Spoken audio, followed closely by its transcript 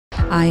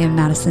I am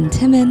Madison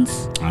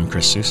Timmons. I'm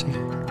Chris Susie.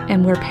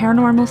 And we're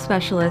paranormal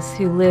specialists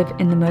who live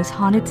in the most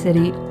haunted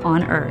city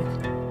on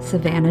earth,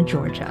 Savannah,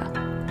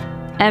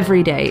 Georgia.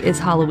 Every day is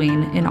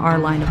Halloween in our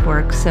line of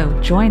work, so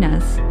join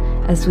us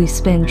as we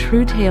spin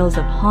true tales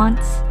of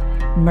haunts,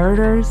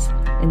 murders,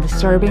 and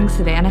disturbing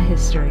Savannah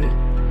history.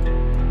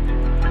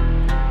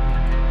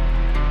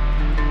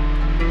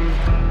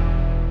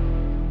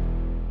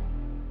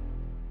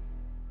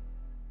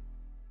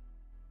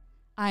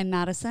 I'm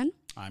Madison.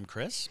 I'm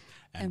Chris.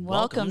 And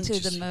welcome to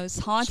the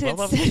most haunted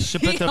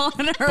city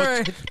on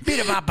earth.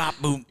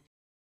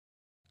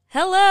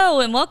 Hello,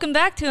 and welcome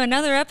back to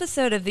another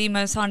episode of the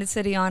most haunted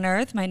city on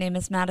earth. My name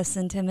is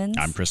Madison Timmons.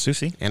 I'm Chris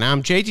Susie. And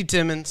I'm JT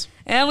Timmons.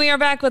 And we are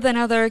back with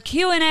another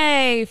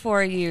Q&A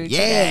for you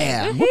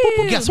today.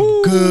 We got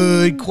some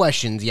good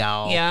questions,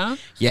 y'all. Yeah?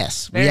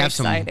 Yes. Very we have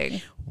exciting.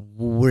 Some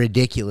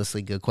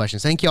ridiculously good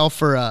questions. Thank y'all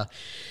for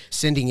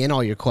sending in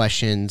all your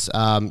questions.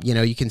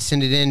 You can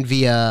send it in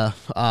via...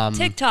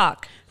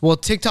 TikTok. Well,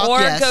 TikTok,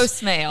 or yes.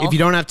 ghost mail. If you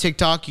don't have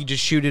TikTok, you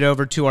just shoot it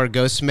over to our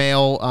ghost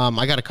mail.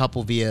 I got a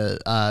couple via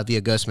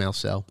ghost mail,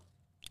 so.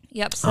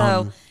 Yep,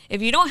 so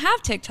if you don't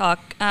have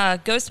TikTok,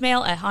 ghost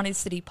mail at Haunted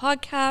City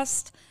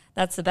Podcast.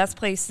 That's the best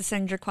place to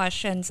send your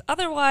questions.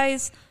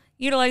 Otherwise,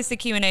 utilize the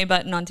Q&A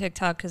button on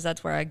TikTok because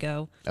that's where I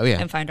go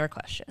and find our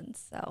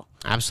questions. So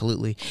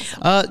absolutely.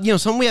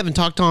 Something we haven't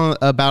talked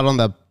about on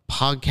the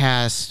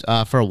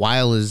podcast for a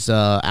while is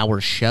our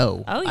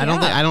show. Oh, yeah.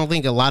 I don't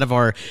think a lot of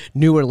our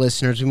newer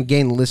listeners, we've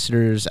gained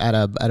listeners at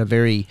a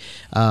very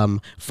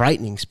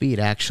frightening speed,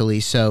 actually.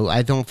 So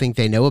I don't think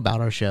they know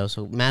about our show.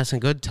 So Madison,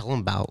 go ahead, tell them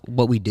about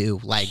what we do,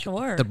 like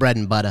the bread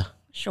and butter.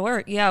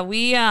 Sure. Yeah,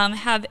 we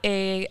have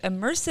a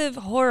immersive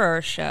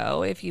horror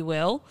show, if you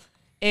will.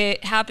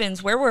 It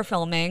happens where we're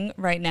filming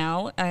right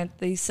now at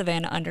the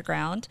Savannah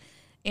Underground.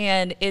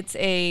 And it's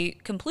a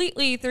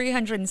completely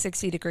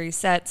 360-degree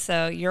set,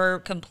 so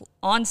you're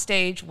on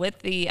stage with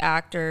the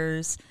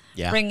actors,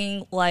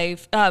 bringing to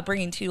life,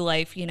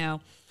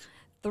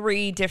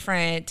 three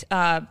different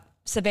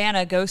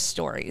Savannah ghost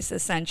stories,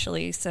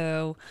 essentially.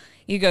 So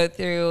you go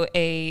through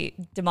a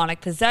demonic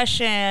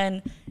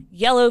possession,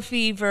 yellow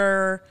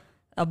fever,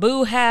 a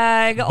boo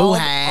hag,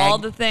 all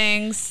the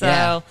things.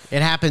 So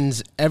it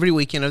happens every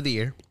weekend of the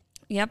year.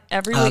 Yep,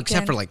 every weekend.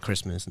 Except for like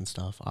Christmas and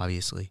stuff,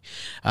 obviously.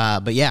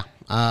 It's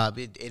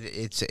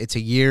a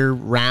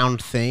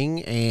year-round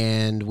thing,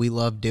 and we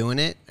love doing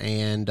it.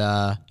 And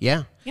it's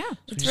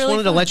just really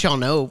wanted fun. to let y'all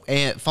know.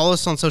 And follow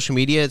us on social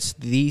media. It's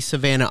the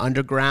Savannah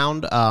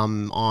Underground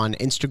on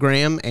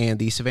Instagram and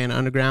the Savannah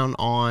Underground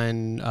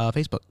on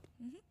Facebook.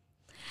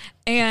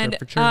 And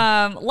for sure.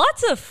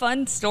 Lots of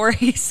fun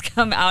stories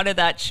come out of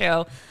that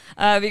show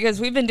because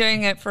we've been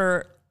doing it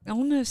for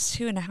almost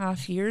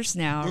 2.5 years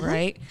now,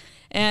 right?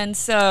 And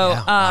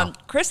so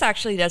Chris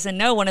actually doesn't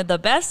know one of the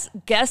best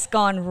guests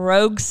gone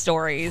rogue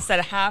stories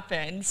that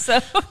happened. So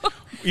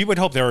You would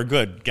hope there were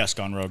good guest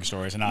gone rogue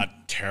stories and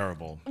not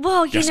terrible.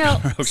 Well,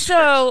 stories.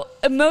 So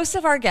most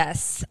of our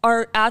guests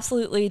are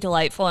absolutely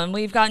delightful, and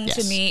we've gotten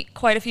to meet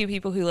quite a few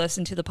people who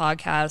listen to the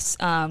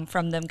podcast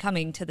from them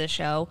coming to the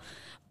show.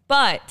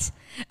 But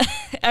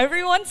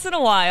every once in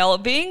a while,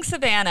 being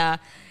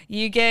Savannah,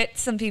 you get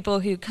some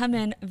people who come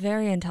in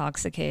very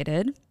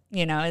intoxicated.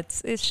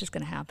 It's just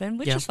going to happen,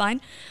 which is fine.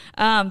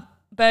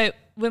 But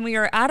when we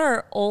were at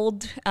our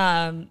old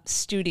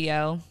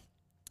studio,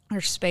 or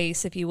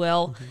space, if you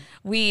will,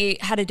 we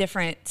had a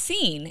different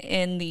scene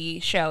in the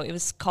show. It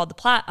was called The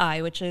Plat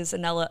Eye, which is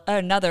another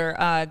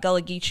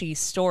Gullah Geechee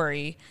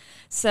story.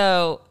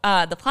 So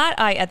the Plat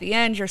Eye, at the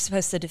end, you're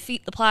supposed to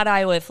defeat the Plat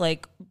Eye with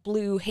like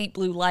blue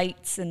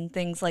lights and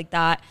things like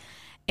that.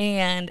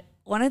 And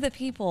one of the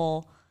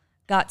people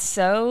got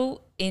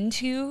so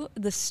into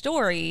the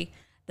story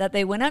that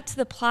they went up to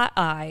the Plat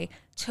Eye,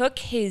 took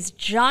his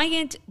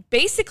giant,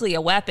 basically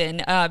a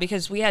weapon,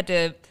 because we had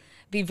to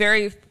be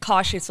very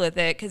cautious with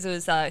it because it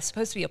was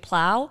supposed to be a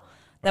plow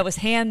that was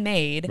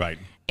handmade. Right.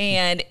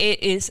 And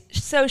it is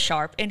so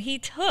sharp. And he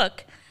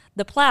took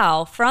the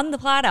plow from the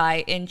Plat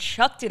Eye and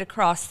chucked it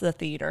across the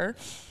theater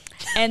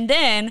and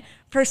then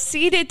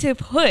proceeded to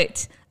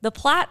put the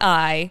Plat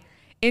Eye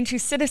into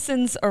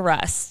citizen's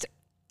arrest.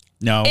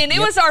 No. And it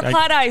was our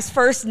Plat Eye's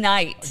first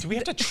night. Do we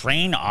have to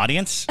train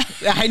audience?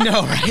 I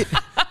know, right?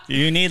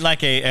 You need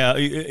like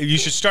you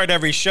should start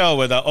every show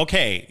with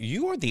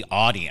you are the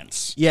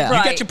audience. Yeah. You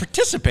Right. get to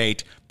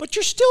participate, but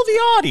you're still the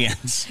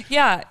audience.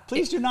 Yeah.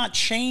 Please do not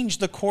change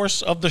the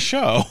course of the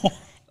show.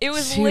 It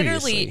was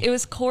Seriously. it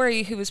was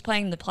Corey who was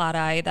playing the Plat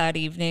Eye that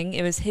evening.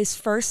 It was his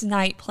first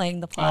night playing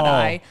the Plat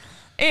Eye.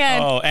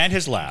 And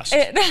his last.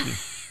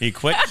 He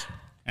quit,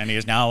 and he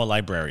is now a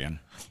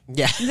librarian.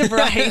 Yeah.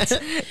 Right.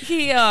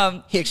 He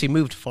actually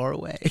moved far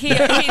away. he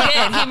did.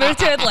 He moved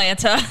to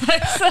Atlanta.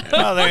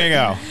 Oh, there you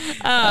go.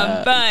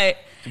 But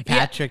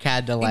Patrick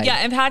had to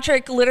and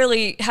Patrick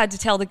literally had to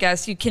tell the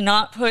guests, you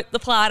cannot put the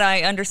Plat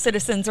Eye under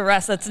citizen's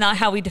arrest. That's not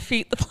how we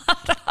defeat the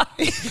Plat Eye.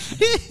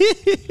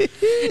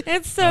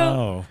 It's so.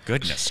 Oh,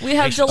 goodness. We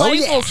have gracious.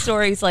 delightful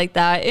stories like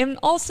that. And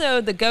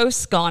also the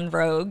ghosts gone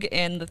rogue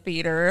in the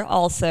theater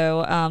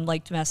also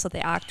like to mess with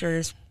the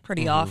actors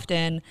pretty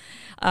often.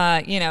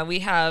 We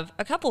have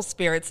a couple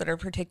spirits that are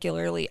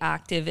particularly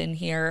active in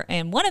here.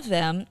 And one of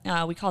them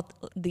we call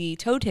the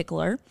toe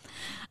tickler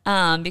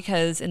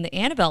because in the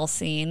Annabelle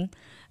scene,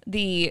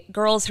 the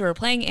girls who are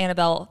playing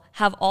Annabelle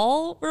have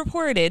all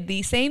reported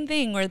the same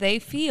thing where they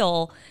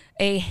feel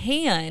a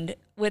hand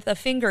with a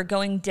finger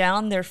going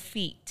down their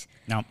feet.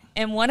 No.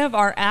 And one of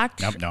our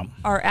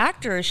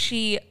actors,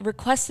 she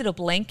requested a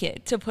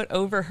blanket to put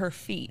over her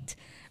feet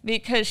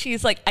because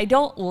she's like, I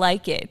don't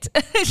like it.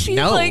 She's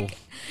like,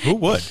 who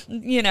would?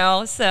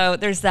 So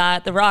there's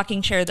that. The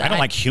rocking chair. That I don't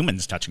like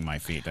humans touching my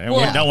feet. I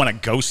Well, don't want a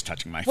ghost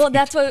touching my feet. Well,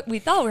 that's what we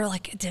thought. We were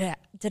like,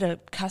 did a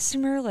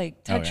customer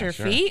touch your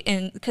feet?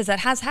 And because that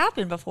has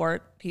happened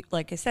before.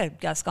 Like I said,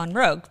 Gus gone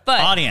rogue.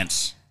 But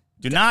audience,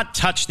 do not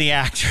touch the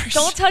actors.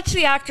 Don't touch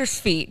the actor's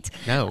feet.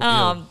 No.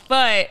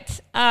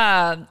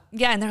 And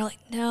they're like,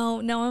 no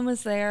one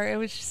was there. It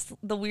was just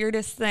the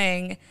weirdest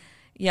thing.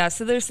 Yeah,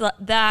 so there's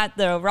that.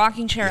 The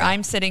rocking chair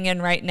I'm sitting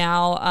in right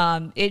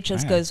now, it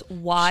just goes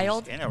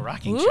wild. She's in a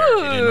rocking chair.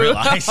 You didn't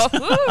realize.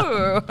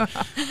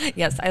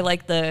 Yes, I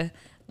like the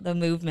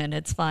movement.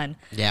 It's fun.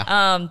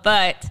 Yeah.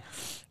 But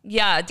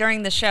yeah,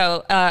 during the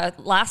show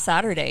last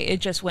Saturday,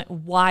 it just went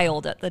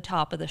wild at the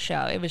top of the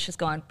show. It was just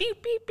going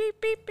beep beep beep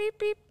beep beep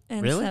beep.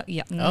 And really? So,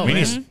 yeah. Oh, we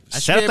need to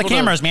set up the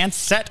cameras, man.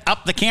 Set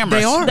up the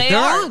cameras. They are. They They're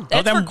are. on.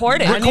 It's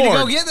recorded. I need to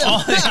go get them.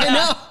 I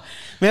know.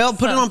 Maybe I'll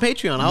put it on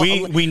Patreon. Let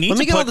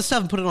me get all the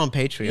stuff and put it on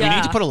Patreon. Yeah. We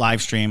need to put a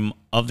live stream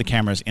of the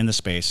cameras in the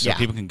space so Yeah.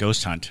 people can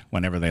ghost hunt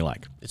whenever they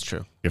like. It's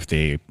true. If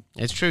they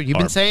It's true. You've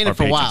been saying are it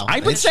for a patrons. while.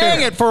 I've been It's saying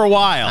true. it for a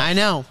while. I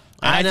know.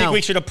 I think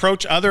we should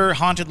approach other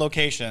haunted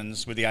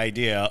locations with the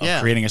idea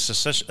of creating a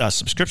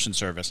subscription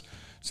service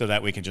so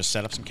that we can just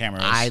set up some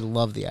cameras. I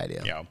love the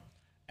idea.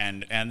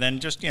 And then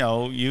just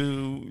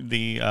you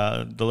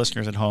the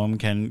listeners at home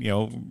can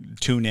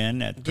tune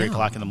in at 3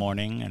 o'clock in the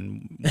morning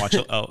and watch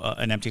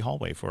an empty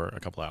hallway for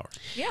a couple hours.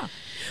 Yeah.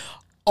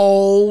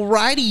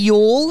 Alrighty,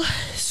 y'all.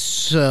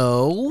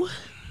 So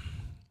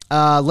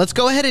let's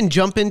go ahead and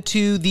jump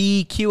into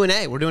the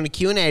Q&A. We're doing a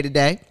Q&A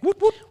today.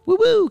 Whoop, whoop. Woo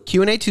woo.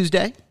 Q&A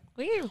Tuesday.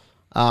 Woo.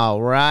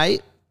 All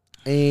right.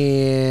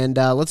 And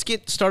let's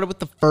get started with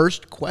the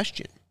first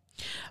question.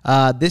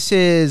 This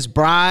is the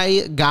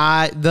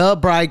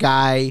Bry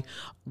Guy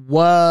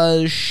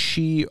was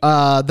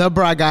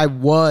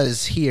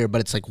here,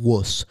 but it's like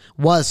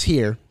was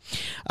here.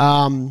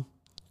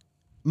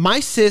 My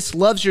sis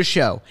loves your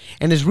show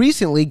and has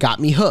recently got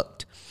me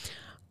hooked.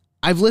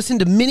 I've listened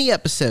to many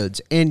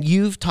episodes and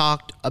you've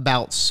talked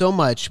about so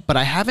much, but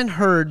I haven't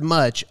heard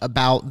much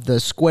about the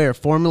square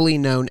formerly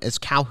known as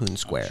Calhoun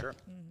Square. Sure.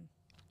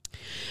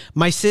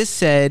 My sis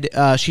said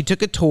she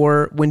took a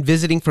tour when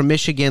visiting from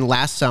Michigan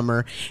last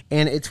summer,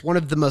 and it's one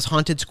of the most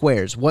haunted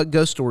squares. What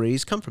ghost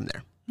stories come from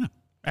there?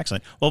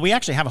 Excellent. Well, we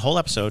actually have a whole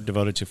episode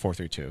devoted to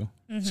 432.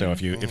 Mm-hmm. So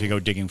if you go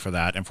digging for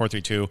that, and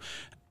 432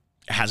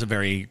 has a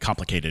very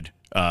complicated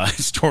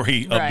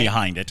story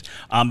behind it.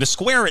 The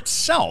square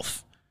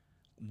itself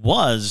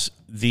was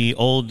the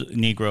old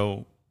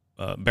Negro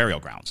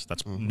burial grounds.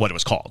 That's what it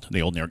was called,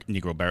 the old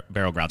Negro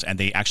burial grounds, and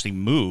they actually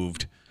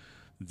moved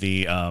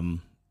the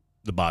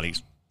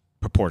bodies.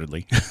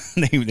 Purportedly,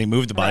 they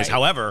moved the bodies. Right.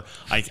 However,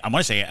 I want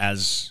to say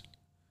as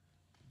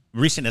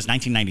recent as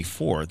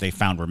 1994, they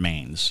found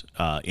remains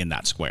in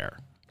that square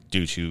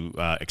due to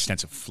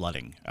extensive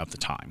flooding at the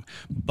time.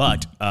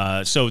 But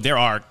so there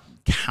are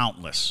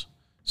countless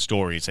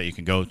stories that you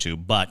can go to.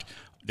 But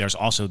there's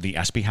also the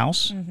Espy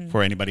House.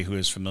 For anybody who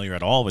is familiar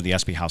at all with the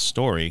Espy House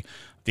story,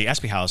 the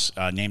Espy House,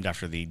 named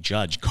after the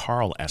judge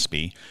Carl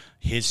Espy,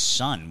 his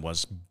son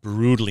was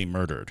brutally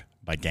murdered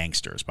by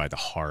gangsters, by the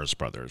Haars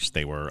brothers.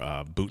 They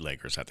were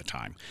bootleggers at the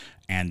time.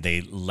 And they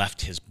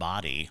left his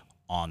body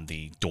on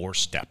the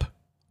doorstep.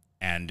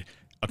 And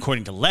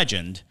according to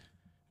legend,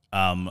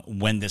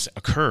 when this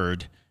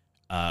occurred,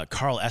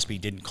 Carl Espy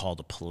didn't call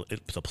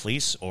the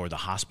police or the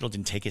hospital,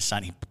 didn't take his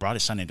son. He brought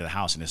his son into the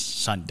house, and his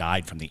son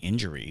died from the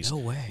injuries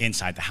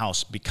inside the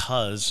house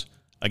because,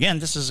 again,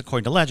 this is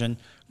according to legend,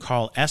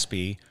 Carl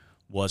Espy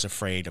was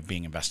afraid of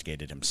being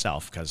investigated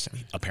himself because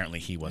apparently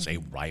he was a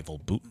rival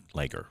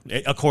bootlegger.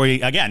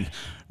 According, again,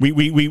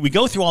 we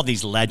go through all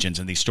these legends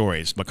and these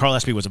stories, but Carl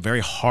Espy was a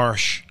very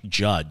harsh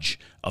judge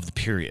of the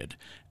period,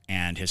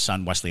 and his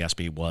son Wesley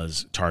Espy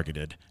was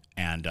targeted.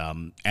 And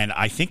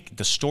I think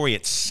the story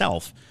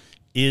itself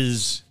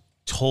is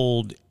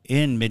told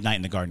in Midnight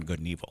in the Garden of Good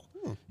and Evil.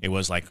 It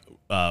was like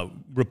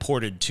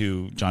reported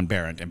to John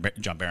Barrett, and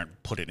John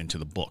Barrett put it into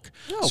the book.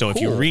 If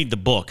you read the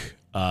book,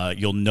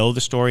 you'll know the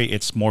story.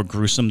 It's more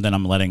gruesome than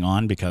I'm letting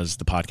on because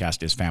the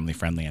podcast is family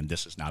friendly, and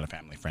this is not a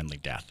family friendly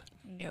death.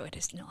 No, it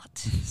is not.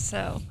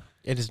 So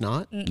it is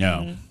not.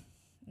 No.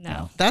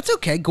 That's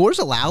okay. Gore's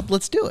allowed.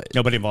 Let's do it.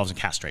 Nobody involves in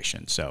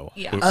castration, so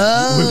yeah.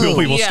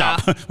 we will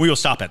stop. We will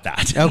stop at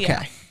that.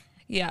 Okay.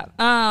 Yeah.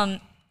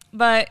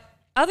 But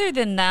other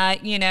than that,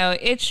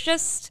 it's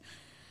just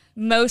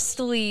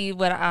mostly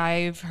what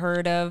I've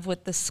heard of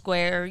with the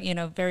square,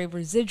 very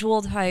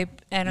residual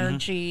type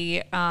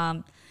energy.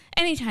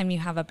 Anytime you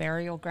have a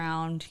burial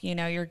ground,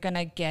 you're going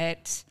to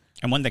get...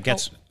 And one that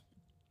gets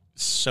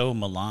so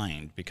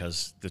maligned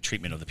because the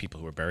treatment of the people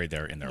who were buried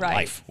there in their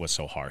life was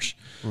so harsh.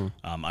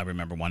 I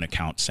remember one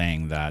account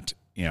saying that,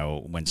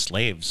 when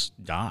slaves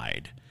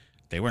died,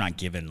 they were not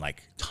given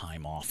like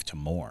time off to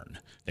mourn.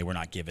 They were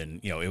not given,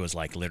 it was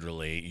like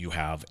literally you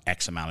have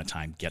X amount of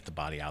time, get the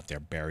body out there,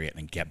 bury it,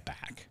 and get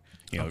back.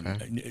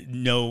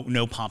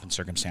 No pomp and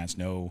circumstance,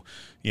 no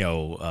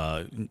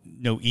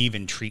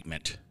even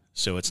treatment.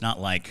 So it's not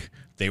like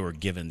they were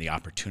given the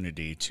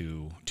opportunity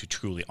to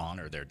truly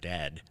honor their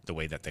dead the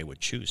way that they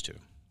would choose to.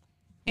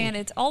 And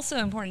it's also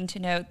important to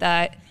note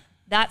that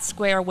that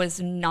square was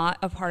not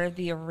a part of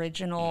the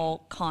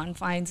original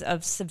confines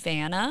of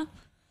Savannah.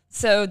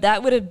 So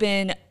that would have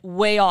been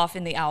way off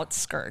in the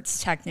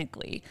outskirts,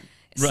 technically.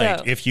 Right.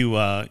 So, if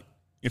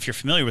you're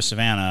familiar with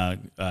Savannah,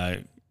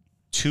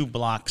 2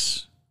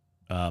 blocks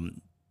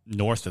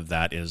north of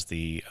that is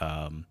the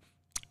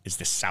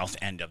south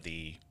end of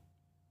the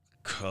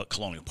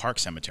Colonial Park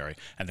Cemetery,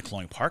 and the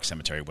Colonial Park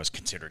Cemetery was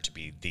considered to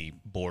be the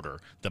border,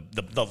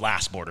 the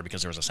last border,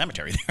 because there was a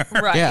cemetery there.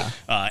 Right. Yeah.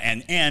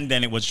 And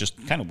then it was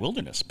just kind of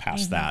wilderness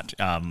past that.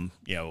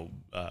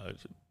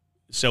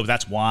 So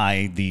that's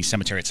why the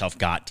cemetery itself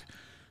got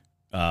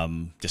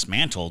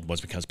dismantled, was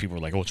because people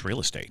were like, oh, it's real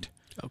estate.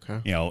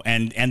 Okay.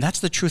 And that's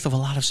the truth of a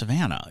lot of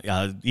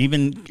Savannah.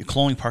 Even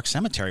Colonial Park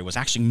Cemetery was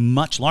actually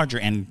much larger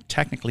and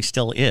technically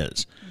still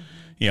is.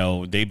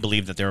 They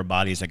believe that there are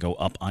bodies that go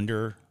up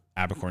under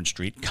Abercorn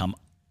Street, come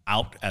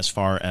out as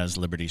far as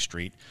Liberty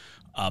Street,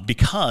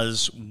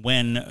 because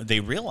when they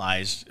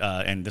realized,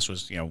 and this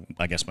was,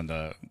 I guess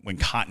when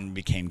cotton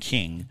became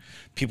king,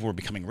 people were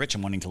becoming rich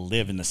and wanting to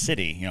live in the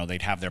city.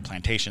 They'd have their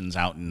plantations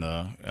out in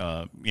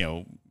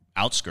the,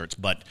 outskirts,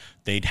 but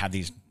they'd have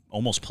these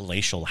almost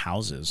palatial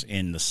houses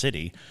in the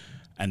city,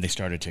 and they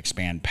started to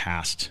expand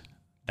past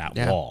that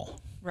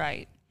wall.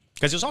 right.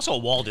 Because there's also a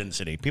walled-in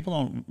city. People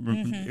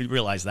don't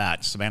realize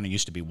that Savannah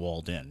used to be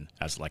walled in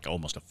as like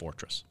almost a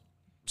fortress.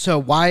 So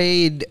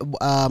why?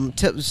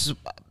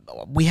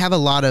 We have a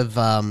lot of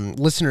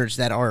listeners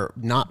that are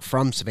not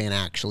from Savannah,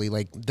 actually,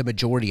 like the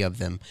majority of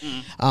them.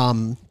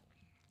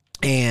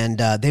 And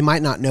they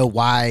might not know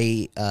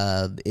why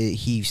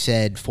he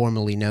said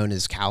formerly known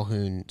as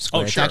Calhoun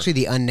Square. Oh, It's sure. actually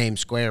the unnamed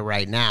square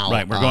right now.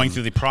 Right, we're going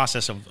through the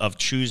process of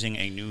choosing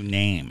a new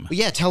name. But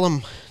yeah, tell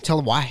them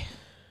why.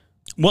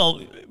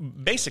 Well,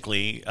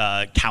 basically,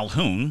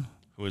 Calhoun,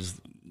 who was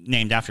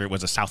named after it,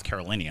 was a South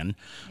Carolinian.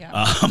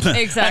 Yeah.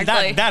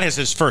 Exactly. And that is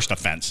his first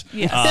offense.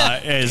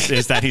 Yes.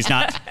 Is that he's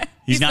not.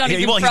 He's not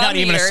even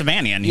a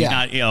Savannian. He's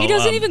not. He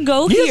doesn't even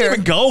go he here. He doesn't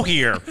even go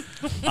here.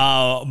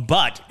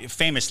 But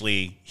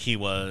famously, he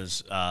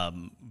was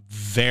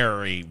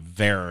very,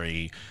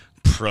 very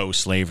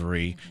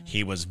pro-slavery.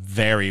 He was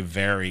very,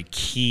 very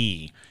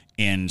key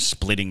in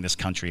splitting this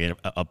country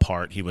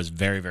apart. He was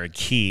very, very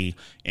key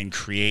in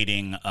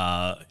creating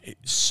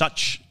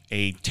such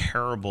a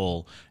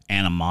terrible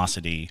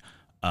animosity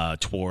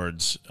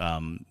towards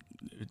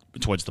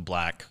the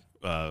black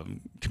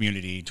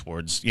community,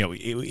 towards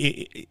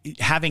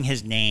having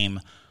his name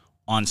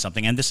on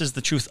something. And this is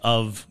the truth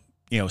of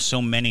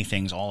so many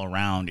things all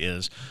around.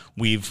 Is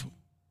we've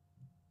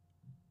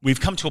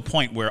come to a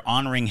point where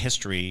honoring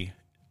history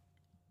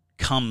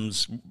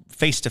comes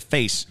face to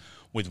face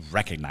with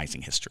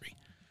recognizing history,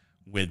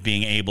 with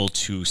being able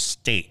to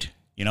state,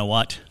 you know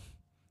what,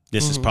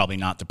 this is probably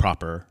not the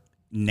proper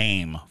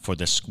name for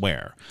this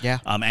square. Yeah.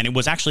 And it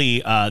was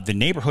actually the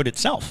neighborhood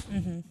itself.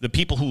 The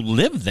people who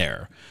lived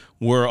there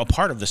were a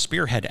part of the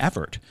spearhead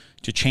effort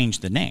to change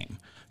the name.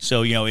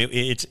 So,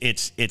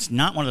 it's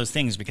not one of those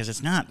things, because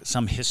it's not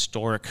some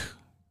historic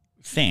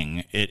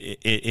thing.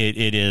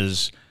 It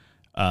is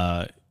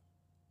a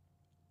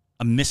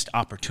missed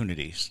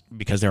opportunities,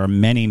 because there are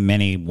many,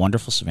 many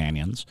wonderful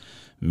Savannians,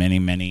 many,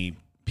 many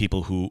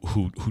people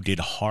who did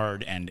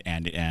hard and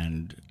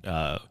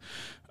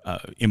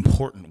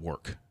important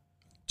work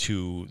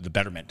to the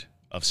betterment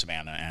of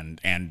Savannah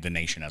and the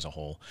nation as a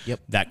whole.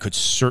 Yep. That could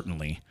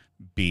certainly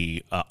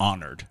be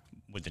honored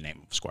with the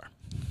name of Square.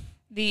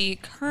 The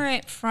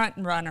current front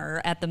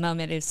runner at the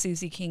moment is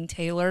Susie King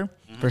Taylor.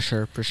 For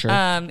sure.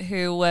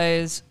 Who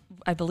was,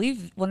 I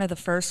believe, one of the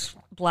first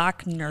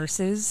black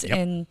nurses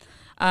in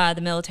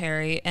the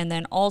military. And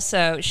then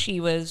also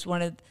she was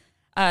one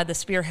of the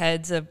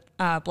spearheads of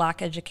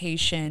black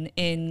education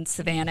in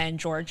Savannah and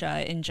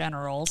Georgia in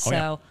general.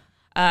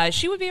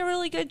 She would be a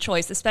really good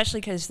choice, especially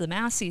because the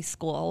Massey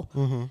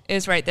School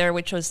is right there,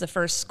 which was the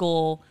first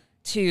school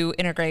to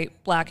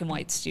integrate black and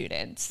white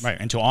students. Right,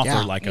 and to offer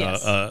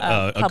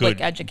a public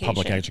good education.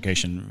 public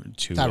education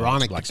to It's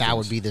ironic black that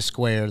students. would be the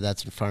square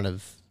that's in front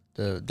of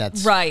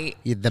that's right.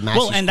 The Massey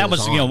Well, and that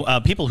was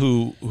on. People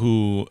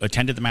who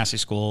attended the Massey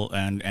School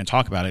and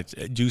talk about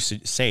it do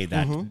say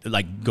that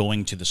like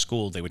going to the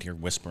school, they would hear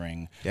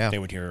whispering, they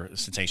would hear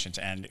sensations,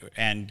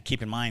 and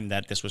keep in mind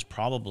that this was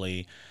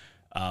probably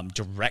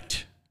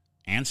direct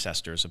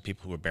ancestors of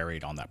people who were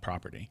buried on that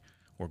property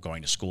were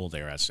going to school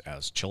there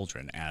as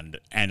children, and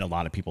a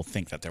lot of people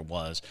think that there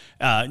was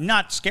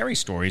not scary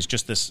stories,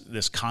 just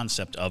this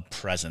concept of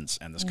presence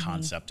and this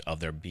concept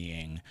of there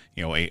being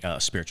a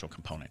spiritual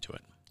component to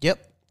it.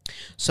 Yep.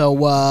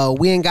 So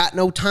we ain't got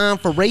no time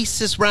for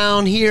racists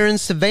round here in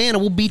Savannah.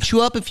 We'll beat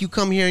you up if you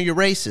come here and you're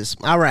racist.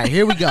 All right,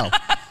 here we go.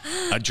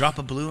 A drop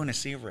of blue and a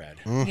sea of red.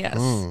 Yes.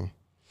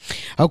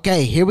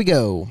 Okay, here we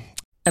go.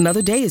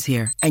 Another day is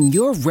here, and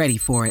you're ready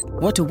for it.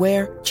 What to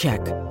wear? Check.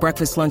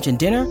 Breakfast, lunch, and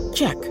dinner?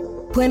 Check.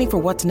 Planning for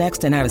what's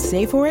next and how to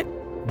save for it?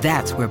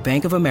 That's where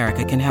Bank of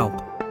America can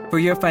help. For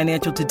your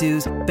financial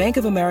to-dos, Bank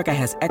of America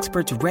has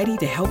experts ready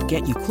to help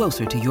get you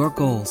closer to your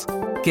goals.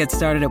 Get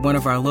started at one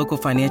of our local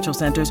financial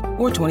centers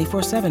or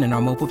 24/7 in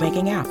our mobile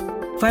banking app.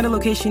 Find a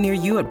location near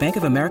you at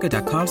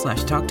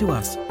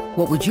bankofamerica.com/talktous.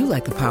 What would you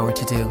like the power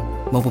to do?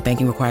 Mobile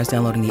banking requires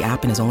downloading the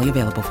app and is only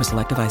available for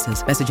select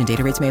devices. Message and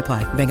data rates may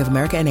apply. Bank of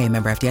America N.A.,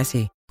 member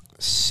FDIC.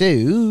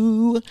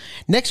 So,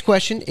 next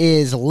question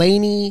is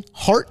Lainey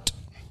Hart.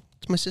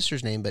 It's my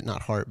sister's name, but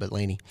not Hart, but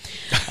Lainey.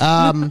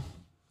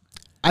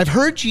 I've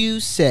heard you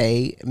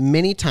say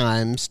many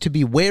times to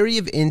be wary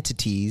of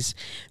entities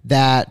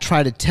that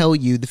try to tell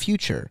you the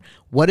future.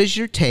 What is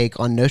your take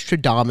on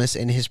Nostradamus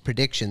and his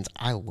predictions?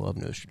 I love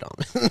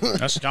Nostradamus.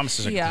 Nostradamus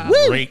is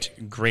a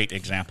great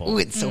example. Ooh,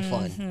 it's so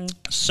fun.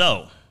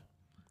 So,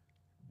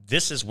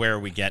 this is where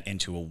we get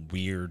into a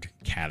weird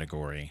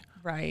category,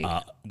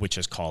 right? Which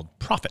is called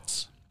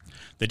prophets.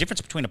 The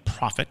difference between a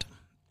prophet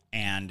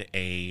and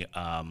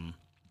an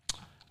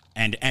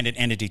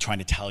entity trying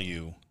to tell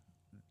you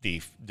the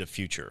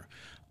future.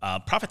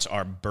 Prophets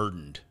are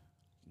burdened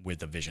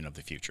with a vision of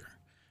the future,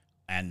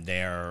 and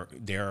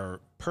their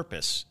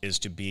purpose is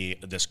to be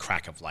this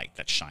crack of light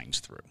that shines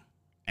through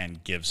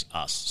and gives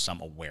us some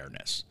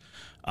awareness.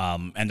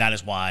 And that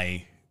is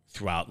why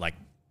throughout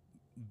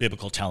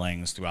biblical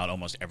tellings, throughout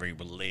almost every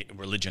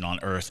religion on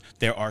earth,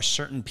 there are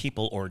certain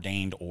people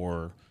ordained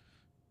or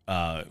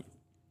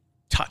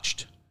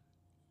touched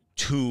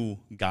to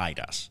guide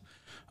us,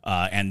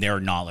 and their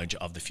knowledge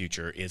of the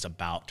future is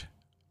about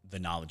the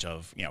knowledge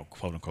of,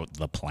 quote unquote,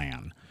 the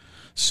plan.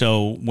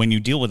 So when you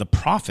deal with a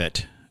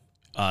prophet,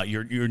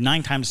 you're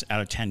 9 times out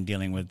of 10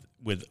 dealing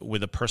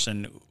with a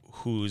person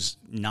who's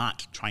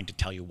not trying to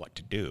tell you what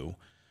to do,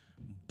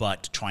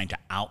 but trying to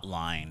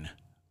outline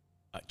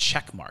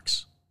check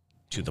marks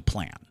to the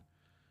plan,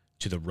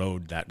 to the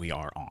road that we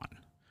are on.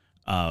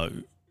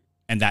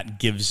 And that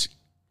gives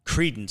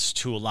credence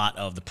to a lot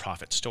of the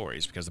prophet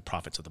stories, because the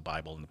prophets of the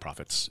Bible and the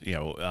prophets,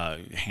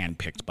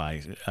 handpicked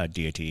by a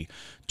deity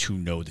to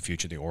know the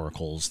future, the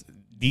oracles,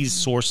 these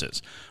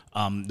sources.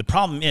 The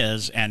problem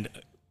is, and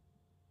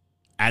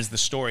as the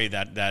story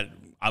that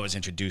I was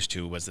introduced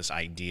to was this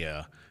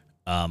idea,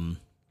 and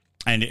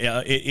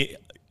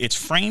it's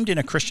framed in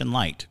a Christian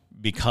light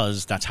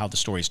because that's how the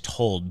story is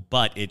told,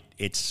 but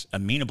it's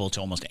amenable to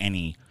almost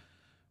any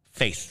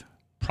faith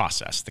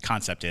process. The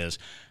concept is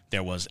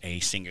there was a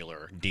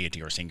singular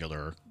deity or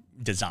singular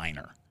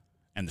designer,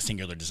 and the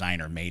singular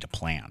designer made a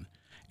plan.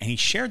 And he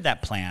shared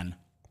that plan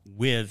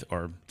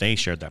they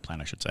shared that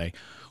plan, I should say,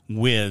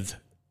 with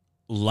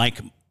like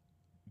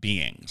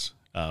beings.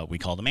 We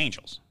call them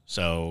angels.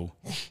 So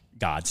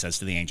God says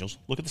to the angels,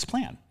 look at this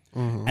plan.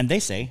 Mm-hmm. And they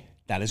say,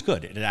 that is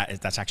good.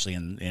 That's actually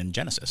in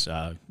Genesis.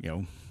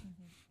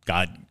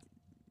 God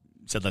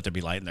said, let there be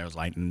light, and there was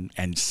light.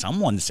 And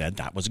someone said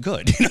that was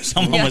good.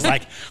 Someone was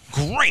like,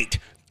 great,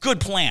 good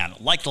plan,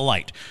 like the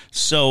light.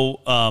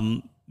 So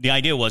the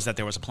idea was that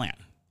there was a plan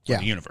for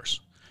the universe.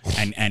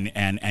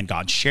 And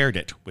God shared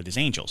it with his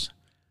angels.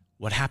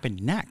 What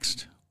happened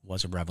next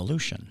was a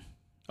revolution,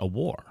 a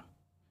war.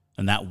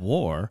 And that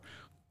war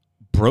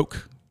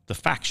broke the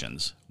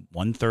factions,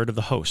 1/3 of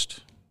the host,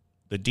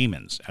 the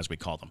demons, as we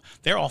call them.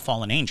 They're all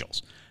fallen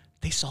angels.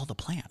 They saw the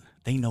plan.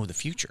 They know the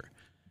future.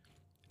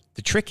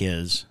 The trick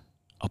is,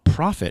 a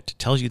prophet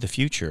tells you the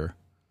future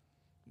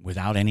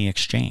without any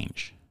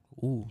exchange.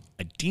 Ooh.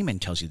 A demon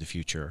tells you the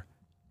future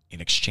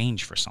in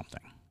exchange for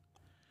something.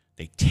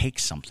 They take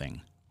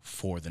something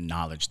for the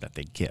knowledge that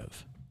they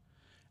give.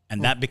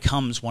 And that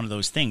becomes one of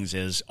those things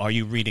is, are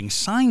you reading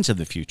signs of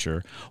the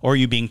future, or are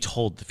you being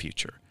told the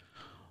future?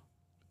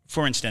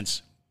 For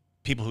instance,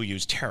 people who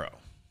use tarot,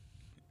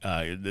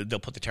 they'll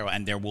put the tarot,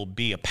 and there will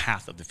be a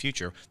path of the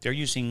future. They're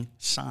using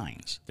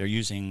signs. They're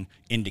using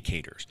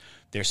indicators.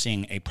 They're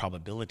seeing a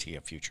probability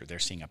of future. They're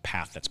seeing a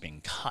path that's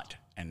being cut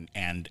and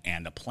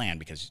a plan,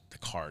 because the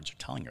cards are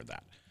telling her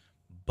that.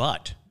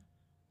 But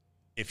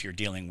if you're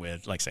dealing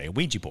with, like, say, a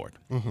Ouija board,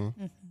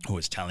 who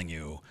is telling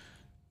you,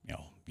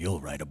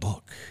 you'll write a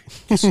book,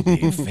 this will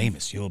be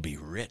famous, you'll be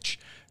rich,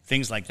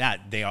 things like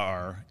that, they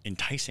are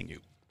enticing you.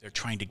 They're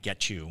trying to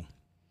get you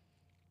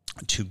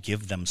to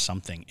give them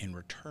something in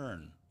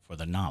return for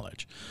the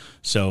knowledge.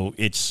 So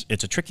it's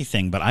a tricky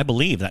thing, but I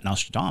believe that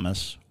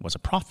Nostradamus was a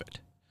prophet.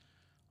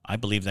 I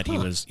believe that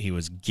he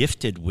was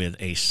gifted with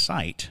a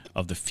sight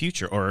of the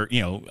future, or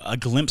a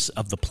glimpse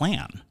of the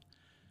plan,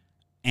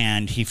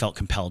 and he felt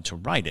compelled to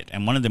write it.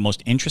 And one of the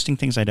most interesting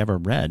things I'd ever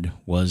read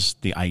was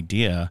the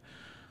idea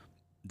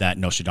that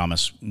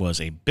Nostradamus was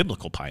a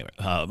biblical prophet,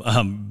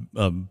 and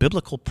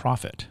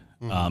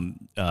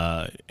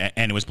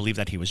it was believed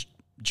that he was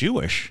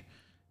Jewish,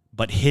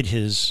 but hid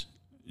his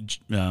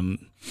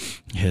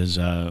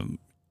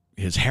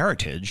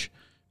heritage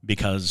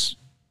because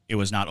it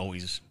was not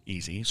always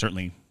easy.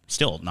 Certainly,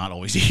 still not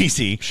always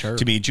easy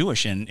to be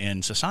Jewish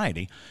in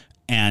society,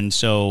 and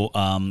so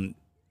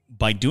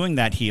by doing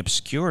that, he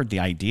obscured the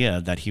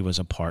idea that he was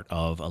a part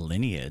of a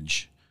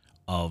lineage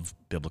of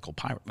biblical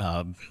pirates.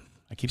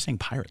 I keep saying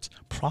pirates.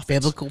 Prophets.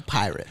 Biblical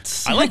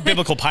pirates. I like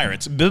biblical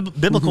pirates.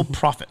 Biblical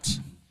prophets.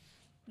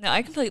 No,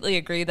 I completely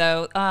agree,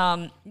 though.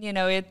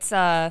 It's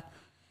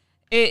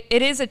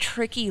it is a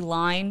tricky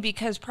line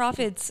because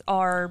prophets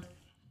are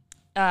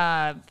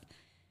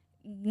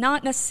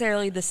not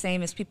necessarily the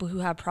same as people who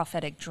have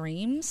prophetic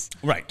dreams.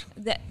 Right.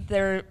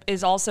 There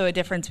is also a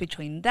difference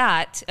between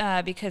that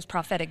because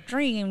prophetic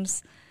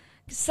dreams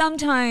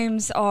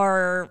sometimes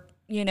are,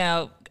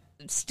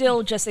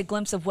 still just a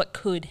glimpse of what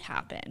could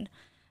happen.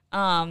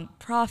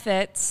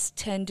 Prophets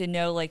tend to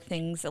know like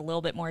things a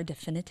little bit more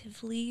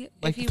definitively,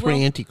 like if you the three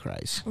will.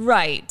 Antichrists,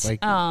 Right?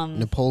 like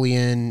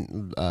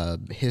Napoleon,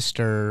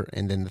 Hister,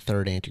 and then the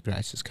third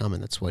Antichrist is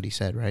coming. That's what he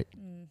said, right?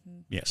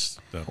 Mm-hmm. Yes,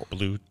 the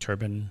blue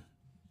turban.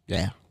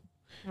 Yeah,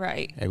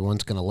 right.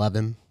 Everyone's gonna love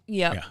him.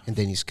 Yep. Yeah, and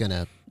then he's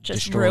gonna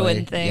just destroy,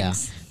 ruin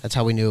things. Yeah, that's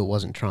how we knew it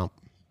wasn't Trump.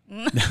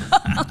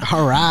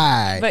 All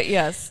right. But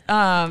yes.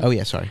 Oh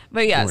yeah, sorry.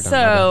 But yeah,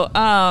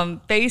 so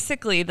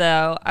basically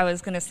though, I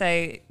was going to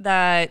say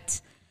that,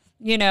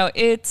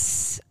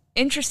 it's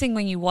interesting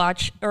when you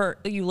watch or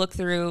you look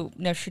through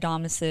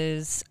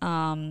Nostradamus's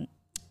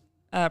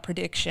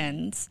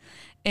predictions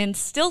and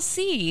still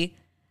see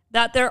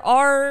that there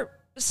are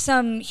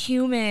some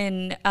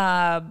human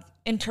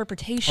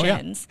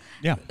interpretations. Oh,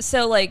 yeah.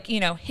 So like,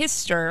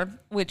 Hister,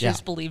 which is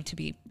believed to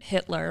be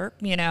Hitler,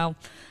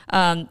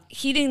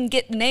 he didn't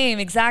get the name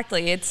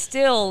exactly. It's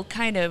still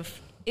kind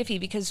of iffy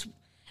because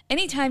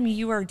anytime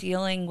you are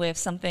dealing with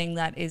something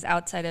that is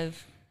outside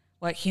of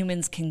what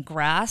humans can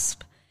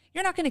grasp,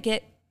 you're not going to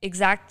get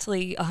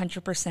exactly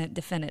 100%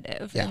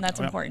 definitive. Yeah. And that's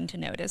important to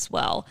note as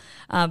well.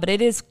 But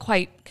it is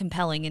quite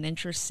compelling and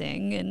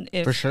interesting. And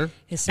if for sure.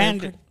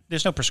 And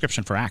there's no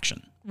prescription for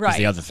action. Right. Is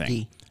the other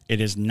thing. It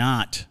is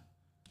not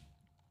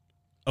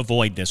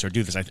avoid this or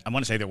do this. I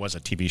want to say there was a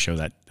TV show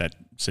that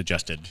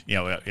suggested,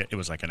 it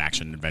was like an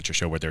action adventure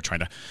show where they're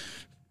trying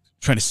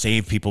to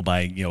save people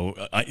by,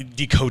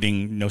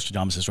 decoding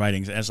Nostradamus'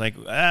 writings. And it's like,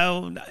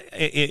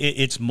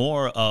 it's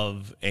more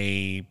of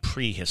a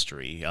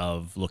prehistory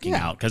of looking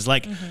out. Because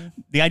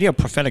the idea of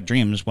prophetic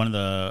dreams, one of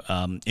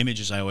the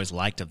images I always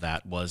liked of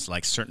that was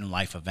like certain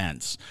life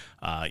events.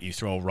 You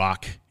throw a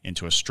rock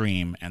into a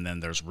stream and then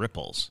there's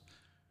ripples.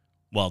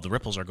 Well, the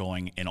ripples are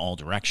going in all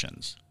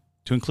directions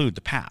to include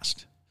the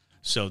past.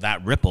 So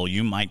that ripple,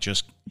 you might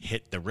just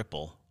hit the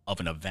ripple of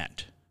an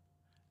event.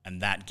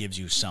 And that gives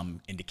you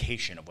some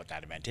indication of what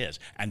that event is.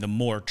 And the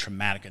more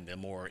traumatic and the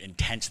more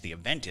intense the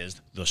event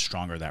is, the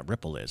stronger that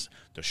ripple is,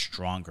 the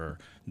stronger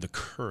the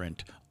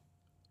current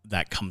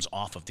that comes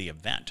off of the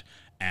event.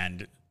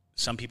 And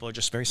some people are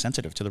just very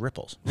sensitive to the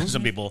ripples. Mm-hmm.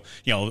 Some people,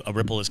 a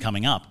ripple is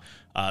coming up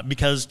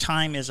because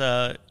time is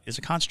a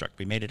construct.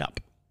 We made it up.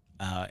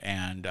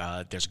 And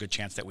there's a good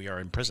chance that we are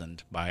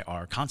imprisoned by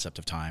our concept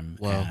of time.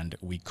 Wow. And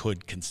we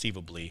could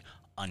conceivably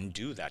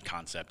undo that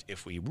concept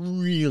if we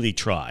really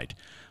tried.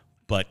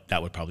 But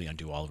that would probably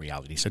undo all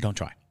reality, so don't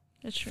try.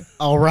 That's true.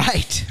 All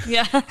right.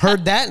 Yeah.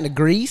 Heard that in the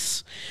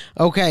grease.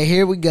 Okay,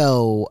 here we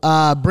go.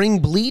 Bring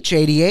Bleach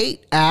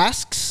 88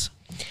 asks,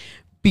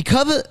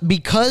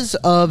 because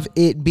of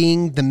it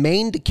being the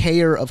main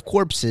decayer of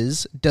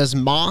corpses, does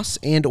moss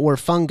and or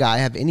fungi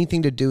have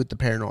anything to do with the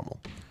paranormal?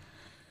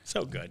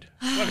 So good.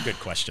 What a good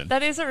question.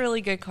 That is a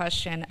really good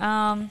question.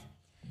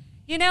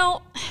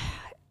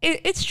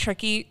 It's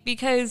tricky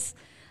because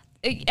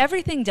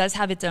everything does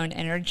have its own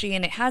energy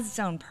and it has its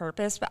own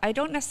purpose, but I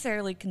don't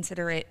necessarily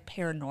consider it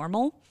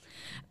paranormal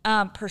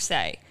per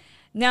se.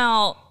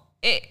 Now,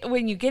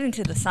 when you get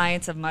into the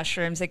science of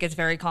mushrooms, it gets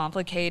very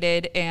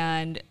complicated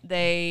and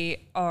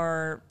they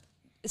are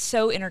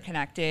so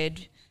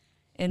interconnected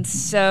and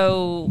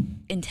so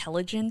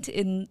intelligent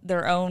in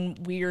their own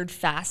weird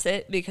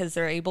facet because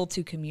they're able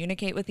to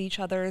communicate with each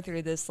other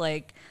through this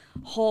like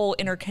whole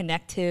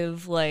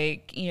interconnective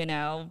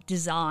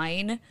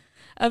design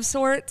of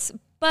sorts.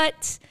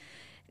 But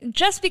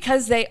just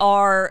because they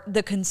are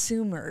the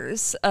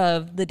consumers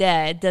of the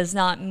dead does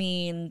not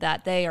mean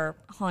that they are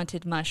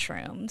haunted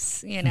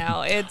mushrooms.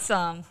 It's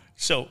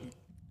So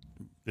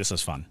this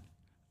is fun.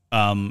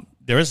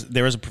 There is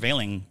a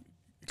prevailing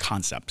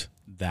concept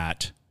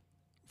that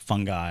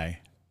fungi,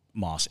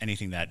 moss,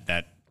 anything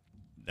that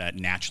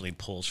naturally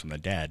pulls from the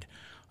dead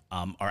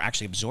are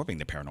actually absorbing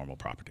the paranormal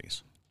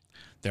properties.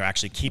 They're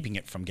actually keeping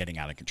it from getting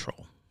out of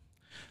control.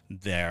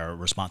 Their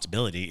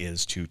responsibility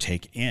is to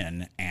take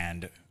in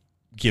and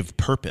give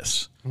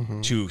purpose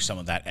to some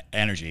of that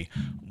energy.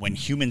 When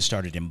humans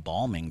started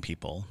embalming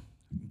people,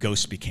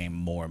 ghosts became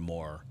more and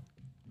more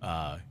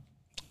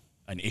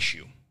an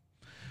issue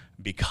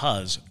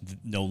because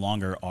no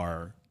longer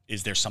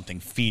is there something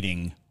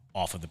feeding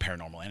off of the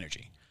paranormal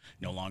energy?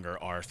 No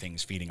longer are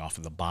things feeding off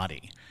of the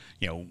body.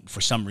 You know,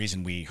 for some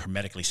reason we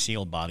hermetically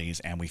seal bodies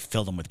and we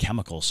fill them with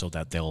chemicals so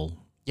that they'll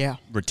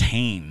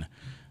retain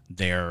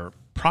their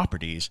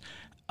properties.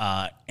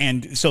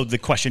 And so the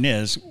question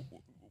is,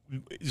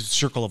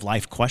 circle of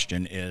life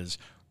question is,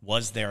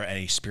 was there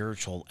a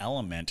spiritual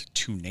element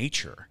to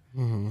nature?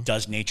 Mm-hmm.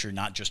 Does nature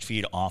not just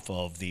feed off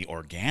of the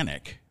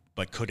organic,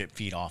 but could it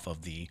feed off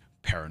of the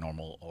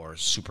paranormal or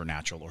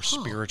supernatural or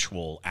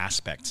spiritual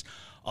aspects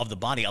of the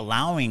body,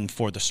 allowing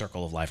for the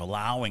circle of life,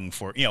 allowing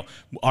for, you know,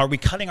 are we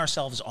cutting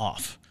ourselves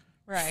off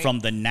from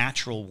the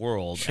natural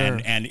world? Sure.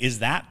 And is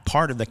that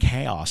part of the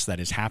chaos that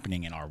is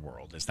happening in our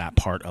world? Is that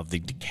part of the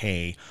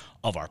decay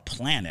of our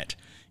planet?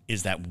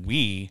 Is that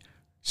we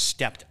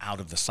stepped out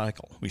of the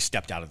cycle. We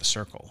stepped out of the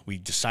circle. We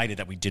decided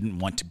that we didn't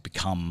want to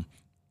become,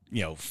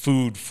 you know,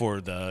 food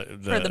for the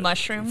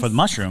mushrooms. For the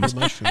mushrooms.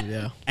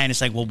 Yeah. And it's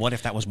like, well, what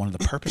if that was one of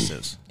the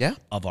purposes Yeah.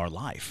 of our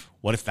life?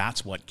 What if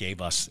that's what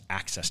gave us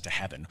access to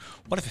heaven?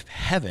 What if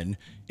heaven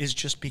is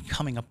just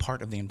becoming a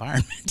part of the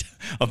environment,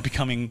 of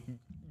becoming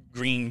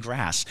green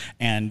grass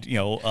and, you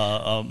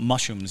know,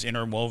 mushrooms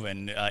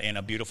interwoven in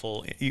a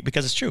beautiful,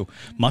 because it's true,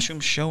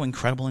 mushrooms show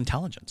incredible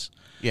intelligence.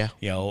 Yeah.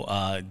 You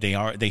know,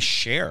 they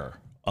share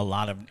a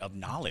lot of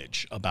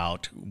knowledge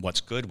about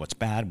what's good, what's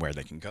bad, where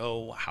they can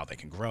go, how they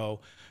can grow.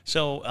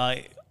 So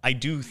I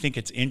do think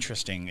it's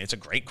interesting. It's a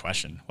great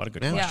question. What a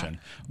good question.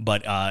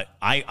 But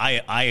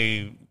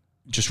I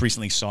just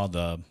recently saw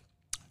the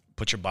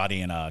put your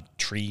body in a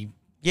tree.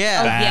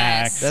 Yeah.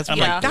 Bag. Yes. I'm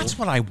like, that's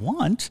what I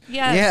want.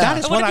 Yeah. That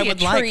is what I be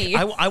would a like. tree.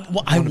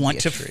 I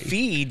want to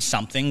feed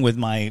something with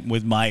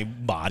my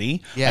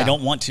body. Yeah. I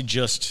don't want to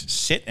just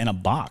sit in a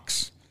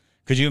box.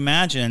 Could you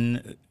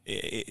imagine,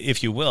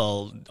 if you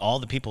will, all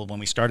the people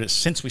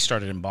since we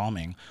started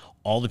embalming,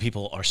 all the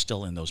people are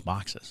still in those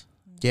boxes.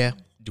 Yeah.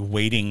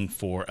 Waiting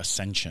for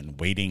ascension,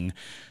 waiting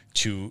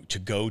to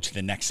go to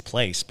the next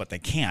place, but they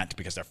can't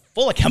because they're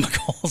full of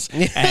chemicals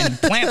and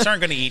plants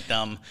aren't going to eat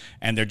them,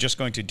 and they're just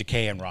going to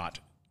decay and rot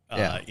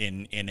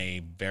in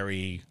a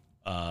very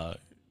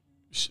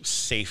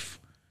safe.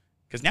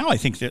 Because now I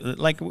think that,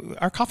 like,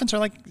 our coffins are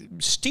like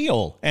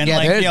steel and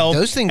like, you know,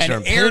 those things and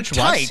are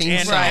airtight.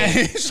 And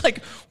it's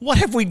like, what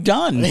have we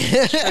done?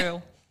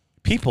 True.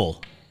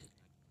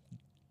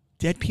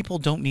 Dead people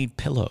don't need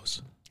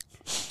pillows.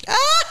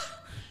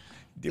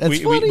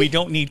 That's funny. We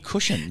don't need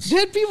cushions.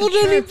 Dead people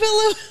don't need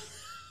pillows.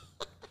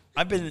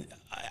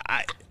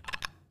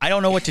 I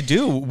don't know what to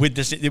do with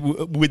this,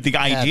 with the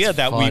idea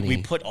that we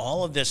funny. put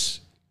all of this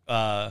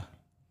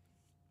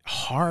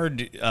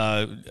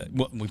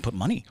we put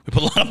money. We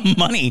put a lot of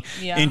money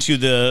into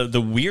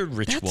the weird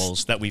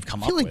rituals that we've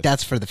come up with. I feel like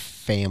that's for the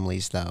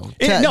families, though.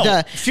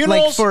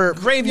 Funerals, for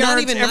graveyards, not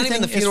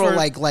even the funeral.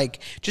 Like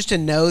just to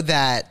know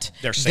that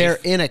they're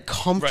in a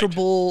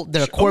comfortable.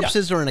 Their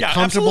corpses are in a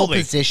comfortable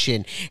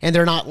position, and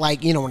they're not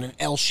like, you know, in an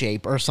L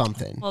shape or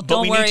something. Well,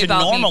 but we need to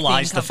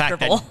normalize the fact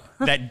comfortable.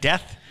 that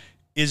death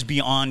is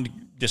beyond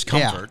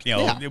discomfort. You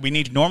know, we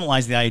need to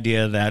normalize the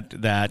idea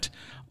that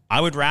I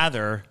would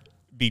rather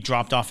be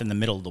dropped off in the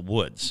middle of the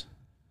woods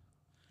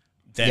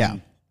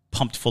than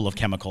pumped full of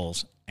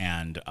chemicals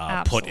and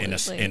put in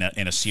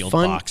a sealed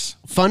box.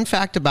 Fun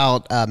fact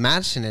about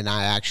Madison and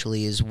I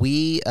actually is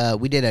we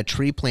did a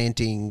tree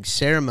planting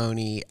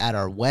ceremony at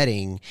our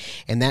wedding,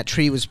 and that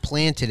tree was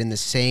planted in the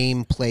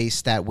same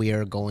place that we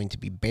are going to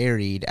be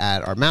buried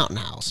at our mountain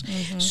house.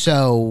 Mm-hmm.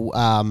 So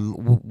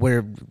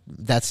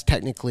that's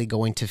technically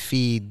going to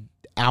feed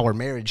our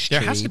marriage tree.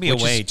 There has to be a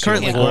way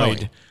to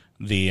avoid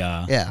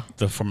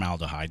the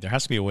formaldehyde. There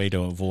has to be a way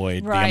to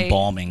avoid the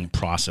embalming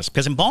process,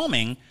 because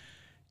embalming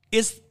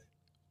is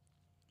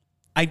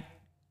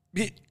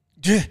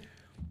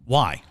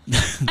why?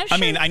 I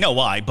mean, I know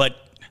why, but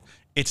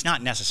it's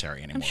not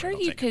necessary anymore. I'm sure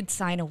you could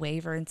sign a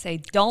waiver and say,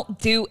 "Don't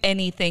do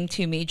anything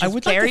to me.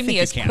 Just bury me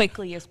as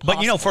quickly as possible."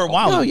 But you know, for a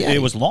while, it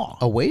was law.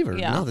 A waiver?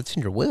 Yeah. No, that's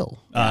in your will.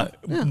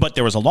 But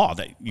there was a law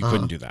that you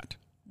couldn't do that.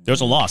 There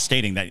was a law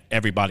stating that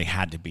everybody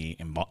had to be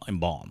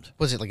embalmed.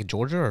 Was it like a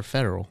Georgia or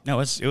federal? No,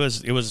 it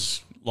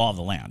was law of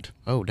the land.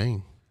 Oh,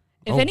 dang.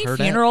 If any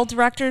funeral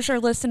directors are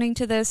listening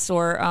to this,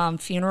 or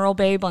Funeral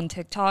Babe on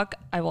TikTok,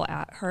 I will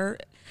at her.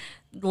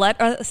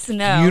 Let us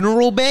know.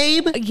 Funeral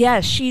Babe?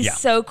 Yes, she's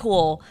so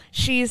cool.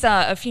 She's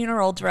a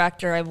funeral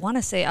director, I want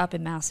to say up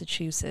in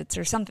Massachusetts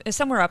or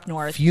somewhere up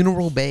north.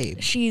 Funeral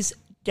Babe. She's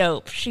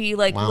dope. She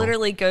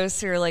literally goes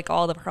through like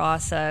all the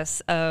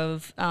process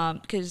of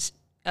because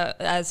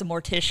as a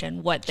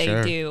mortician, what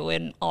they do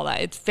and all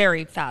that. It's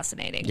very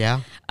fascinating.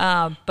 Yeah.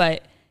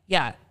 But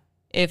yeah,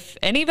 if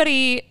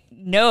anybody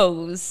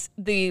knows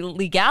the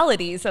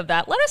legalities of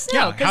that, let us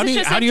know.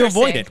 Yeah. How do you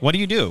avoid it? What do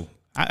you do?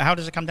 How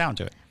does it come down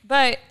to it?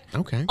 But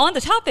on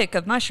the topic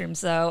of mushrooms,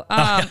 though,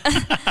 moss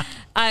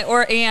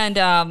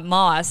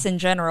in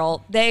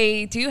general,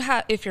 they do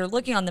have. If you're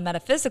looking on the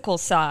metaphysical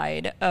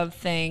side of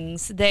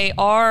things, they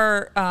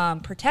are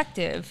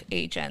protective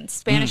agents.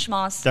 Spanish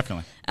moss,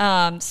 definitely,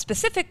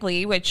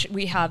 specifically, which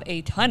we have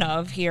a ton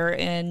of here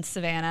in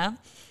Savannah.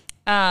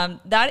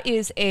 That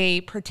is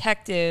a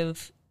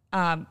protective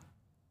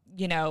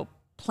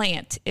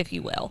plant, if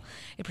you will.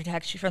 It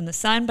protects you from the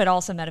sun, but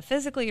also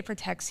metaphysically, it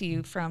protects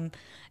you from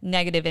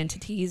negative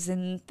entities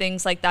and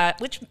things like that,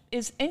 which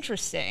is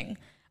interesting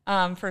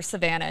for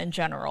Savannah in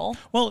general.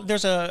 Well,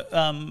 there's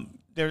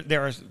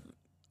there are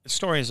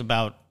stories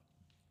about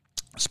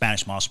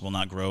Spanish moss will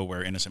not grow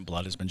where innocent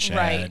blood has been shed.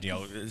 Right.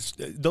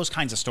 Those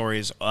kinds of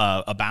stories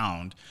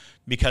abound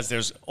because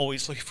there's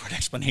always looking for an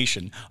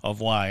explanation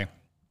of why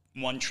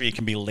one tree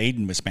can be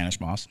laden with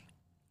Spanish moss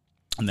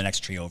and the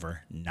next tree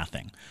over,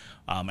 nothing.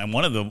 And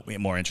one of the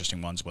more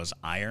interesting ones was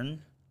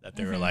iron. That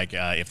they were like,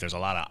 if there's a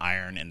lot of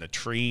iron in the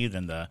tree,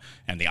 then the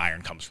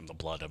iron comes from the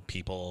blood of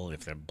people.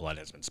 If their blood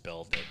has been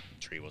spilled, the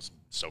tree was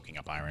soaking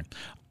up iron.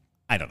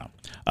 I don't know.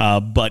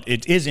 But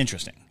it is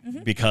interesting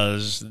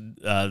because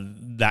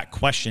that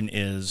question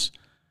is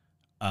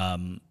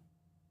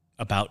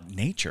about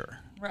nature.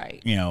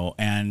 Right.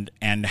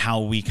 And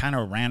how we kind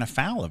of ran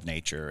afoul of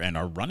nature and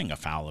are running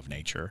afoul of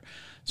nature.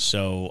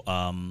 So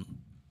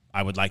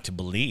I would like to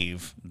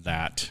believe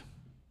that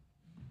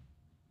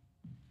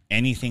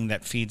anything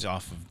that feeds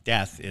off of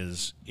death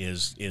is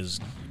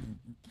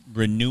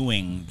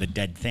renewing the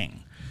dead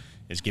thing,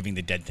 is giving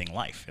the dead thing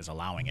life, is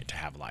allowing it to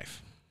have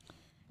life.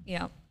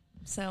 Yeah.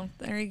 So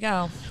there you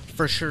go.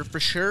 For sure.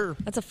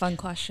 That's a fun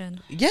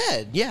question.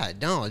 Yeah.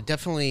 No, it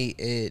definitely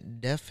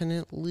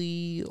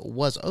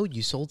was. Oh,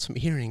 you sold some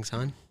earrings,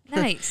 hon.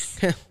 Nice.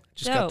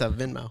 Just got the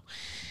Venmo.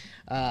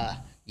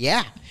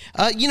 Yeah.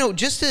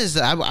 Just as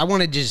I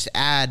want to just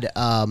add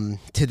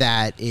to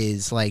that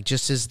is like,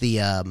 just as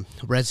the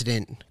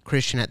resident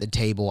Christian at the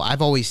table,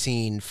 I've always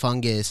seen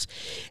fungus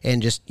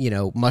and just,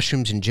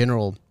 mushrooms in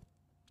general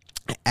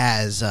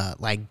as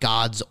like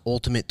God's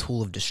ultimate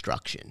tool of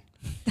destruction.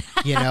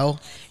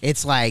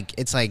 It's like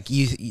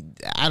you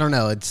I don't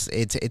know.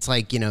 It's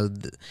like,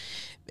 it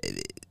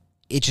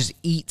just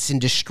eats and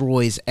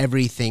destroys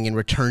everything and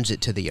returns it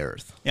to the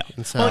earth. Yeah.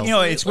 And so,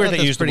 it's weird they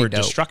use the word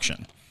dope.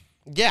 destruction.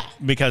 Yeah.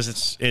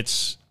 Because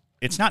it's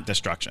not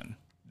destruction.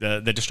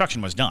 The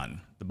destruction was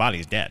done. The body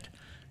is dead.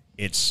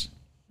 It's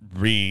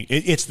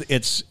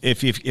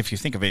if you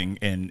think of it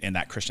in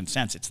that Christian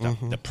sense, it's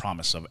the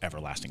promise of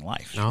everlasting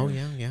life. Oh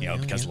yeah.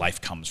 Because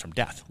life comes from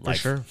death.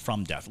 Life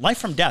from death. Life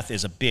from death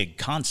is a big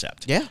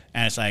concept. Yeah.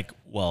 And it's like,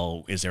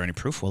 well, is there any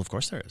proof? Well, of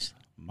course there is.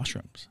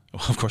 Mushrooms.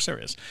 Well, of course there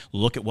is.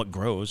 Look at what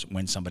grows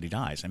when somebody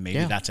dies, and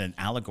maybe that's an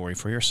allegory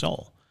for your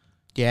soul.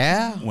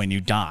 Yeah. When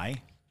you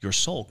die, your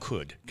soul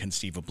could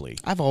conceivably.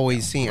 I've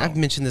always seen. I've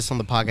mentioned this on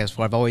the podcast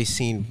before. I've always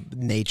seen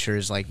nature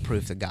as like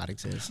proof that God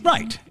exists.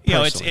 Right.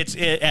 It's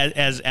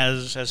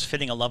as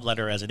fitting a love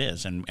letter as it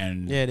is, and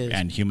it is.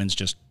 And humans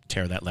just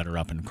tear that letter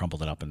up and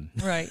crumple it up and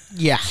right.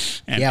 Yeah.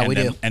 We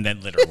do. And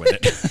then litter with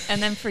it. And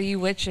then for you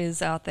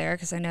witches out there,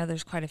 because I know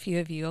there's quite a few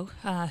of you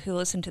who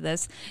listen to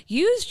this,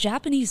 use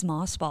Japanese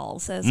moss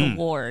balls as a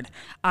ward.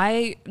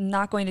 I'm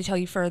not going to tell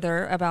you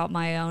further about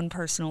my own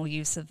personal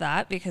use of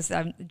that because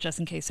just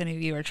in case any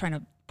of you are trying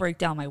to break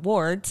down my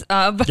wards,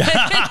 but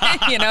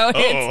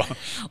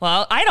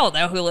well, I don't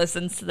know who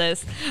listens to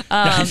this.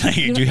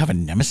 Do you have a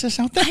nemesis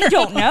out there? I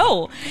don't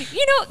know.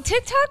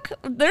 TikTok.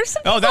 There's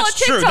some people on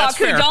TikTok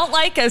who don't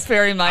like us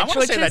very much. I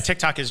want to say that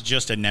TikTok is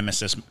just a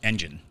nemesis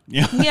engine.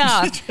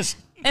 Yeah, just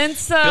and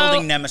so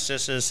building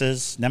nemesis. I don't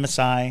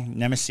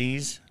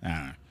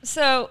know.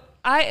 So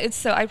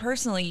I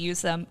personally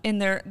use them,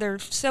 and they're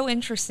so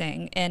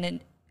interesting, and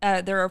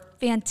they're a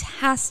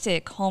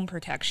fantastic home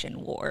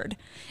protection ward.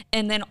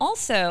 And then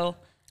also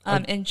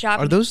in Japan,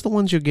 are those the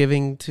ones you're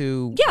giving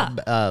to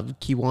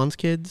Kiwan's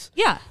kids?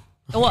 Yeah.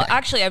 Well,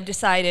 actually, I've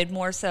decided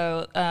more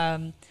so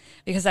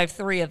because I have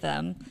 3 of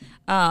them.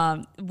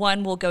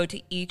 One will go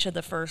to each of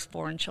the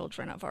firstborn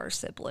children of our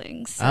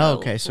siblings. So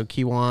okay. So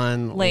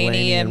Kiwan,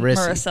 Lainey, and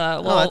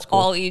Marissa will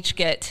all each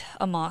get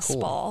a moss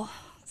ball.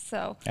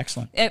 So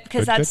excellent.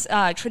 Because that's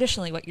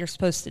traditionally what you're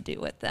supposed to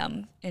do with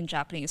them in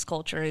Japanese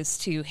culture is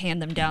to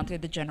hand them down through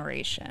the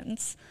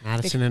generations.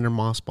 Madison and her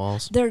moss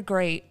balls. They're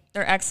great.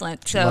 They're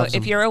excellent. So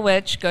if you're a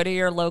witch, go to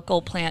your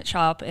local plant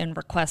shop and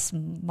request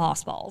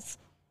moss balls.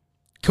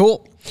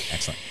 Cool.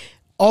 Excellent.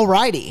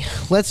 Alrighty,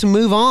 let's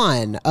move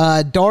on.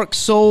 Dark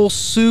Soul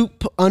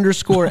Soup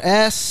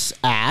 _S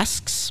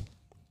asks,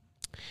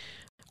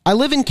 I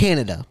live in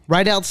Canada,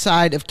 right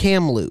outside of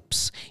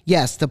Kamloops.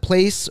 Yes, the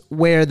place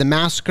where the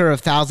massacre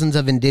of thousands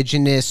of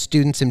Indigenous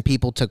students and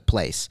people took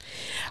place.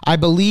 I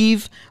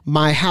believe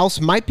my house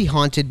might be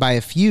haunted by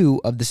a few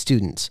of the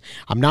students.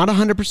 I'm not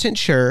 100%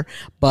 sure,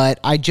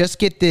 but I just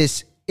get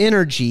this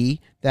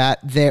energy that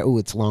they're... Oh,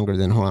 it's longer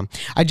than... Hold on.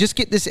 I just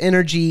get this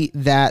energy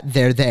that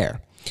they're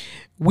there.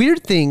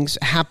 Weird things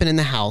happen in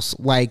the house,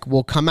 like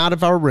we'll come out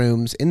of our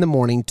rooms in the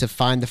morning to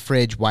find the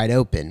fridge wide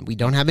open. We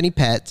don't have any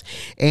pets,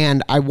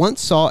 and I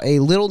once saw a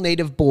little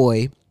native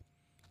boy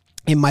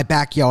in my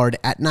backyard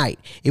at night.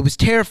 It was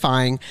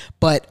terrifying,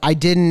 but I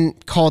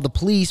didn't call the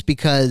police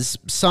because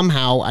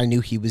somehow I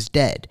knew he was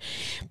dead.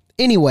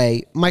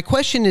 Anyway, my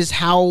question is,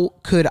 how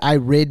could I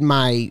rid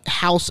my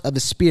house of a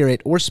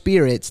spirit or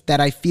spirits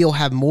that I feel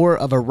have more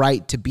of a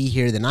right to be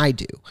here than I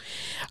do?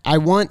 I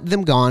want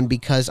them gone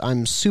because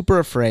I'm super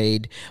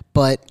afraid,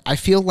 but I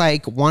feel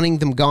like wanting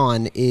them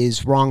gone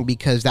is wrong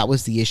because that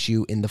was the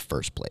issue in the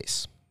first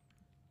place.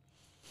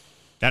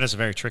 That is a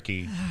very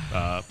tricky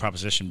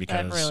proposition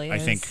because really I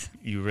is. think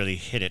you really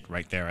hit it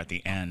right there at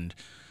the end.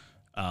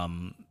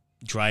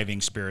 Driving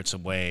spirits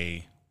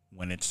away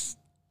when it's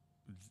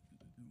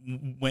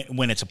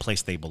a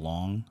place they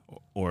belong,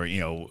 or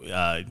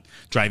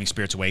driving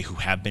spirits away who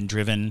have been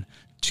driven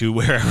to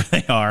wherever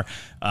they are.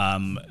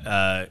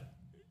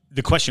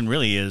 The question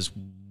really is,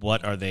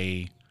 what are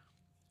they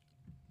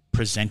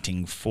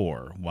presenting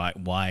for?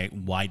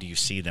 Why do you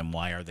see them?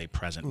 Why are they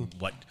present?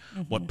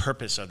 What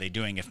purpose are they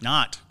doing? If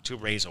not to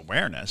raise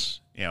awareness,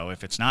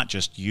 if it's not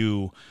just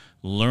you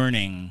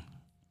learning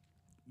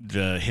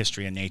the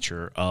history and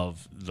nature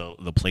of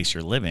the place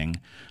you're living,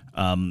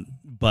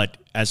 but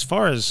as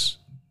far as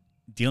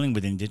dealing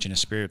with indigenous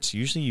spirits,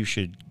 usually you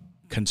should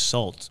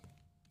consult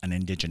an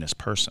indigenous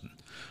person,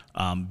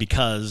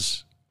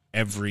 because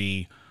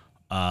every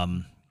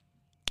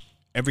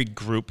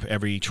group,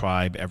 every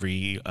tribe,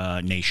 every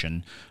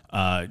nation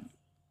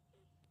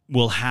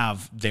will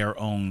have their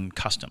own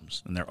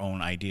customs and their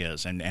own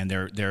ideas, and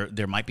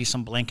there might be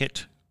some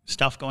blanket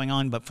stuff going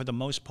on, but for the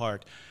most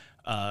part,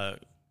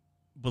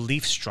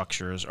 belief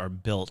structures are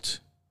built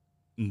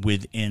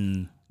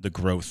within the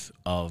growth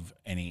of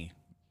any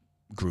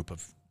group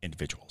of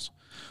individuals.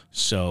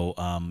 So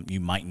you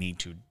might need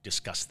to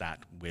discuss that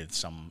with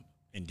some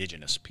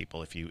indigenous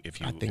people if you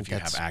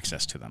have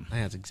access to them. I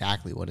think that's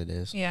exactly what it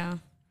is. Yeah.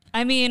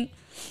 I mean,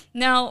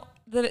 now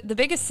the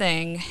biggest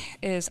thing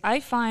is I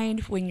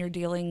find when you're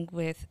dealing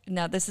with,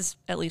 now this is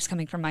at least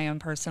coming from my own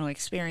personal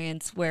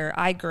experience, where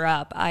I grew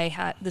up, I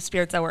had the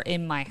spirits that were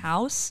in my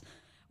house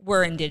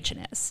were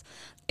indigenous.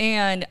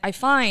 And I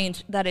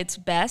find that it's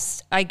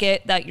best, I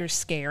get that you're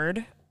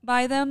scared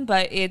by them,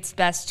 but it's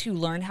best to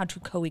learn how to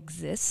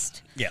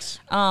coexist. Yes.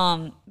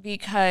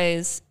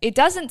 Because it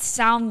doesn't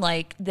sound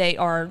like they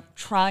are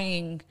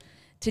trying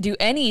to do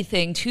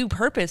anything to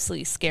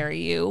purposely scare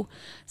you.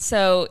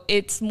 So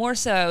it's more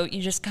so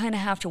you just kind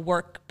of have to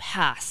work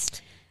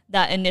past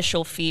that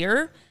initial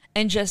fear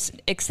and just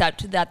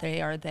accept that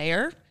they are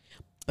there.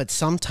 But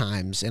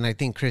sometimes, and I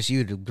think, Chris, you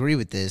would agree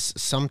with this,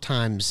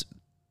 sometimes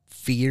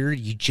fear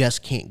you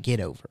just can't get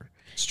over.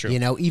 It's true.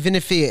 Even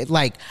if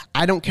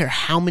I don't care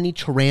how many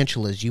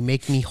tarantulas you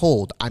make me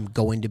hold, I'm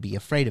going to be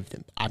afraid of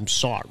them. I'm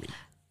sorry.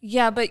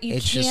 Yeah, but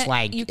you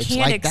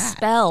can't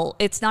expel.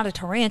 That. It's not a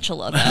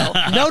tarantula,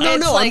 though. No.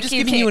 Like I'm just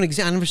giving you an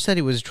example. I never said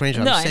it was a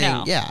tarantula. No, I'm saying, I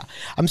know. Yeah.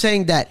 I'm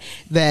saying that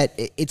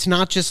it's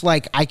not just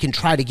like I can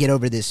try to get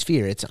over this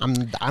fear. I'm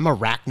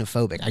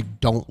arachnophobic. I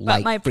don't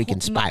like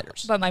freaking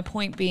spiders. But my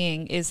point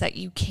being is that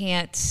you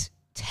can't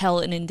tell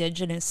an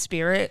indigenous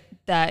spirit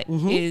that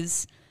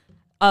is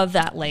of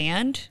that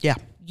land. Yeah.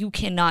 You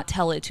cannot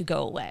tell it to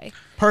go away.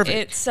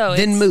 Perfect.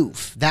 Then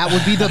move. That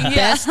would be the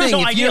best thing. So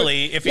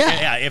ideally, if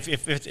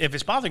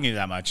it's bothering you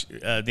that much,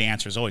 the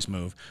answer is always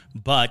move.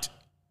 But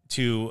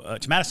to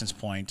Madison's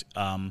point,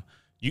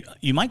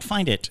 you might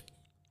find it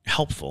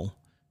helpful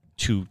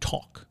to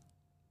talk,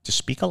 to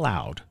speak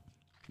aloud,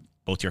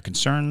 both your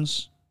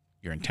concerns,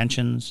 your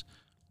intentions,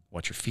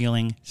 what you're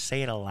feeling.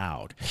 Say it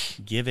aloud.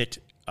 Give it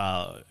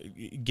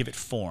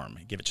form,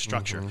 give it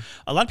structure.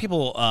 A lot of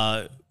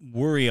people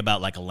worry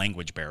about like a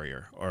language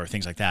barrier or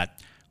things like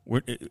that.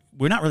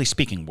 We're not really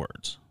speaking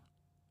words.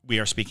 We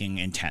are speaking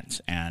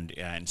intent and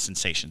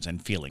sensations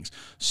and feelings.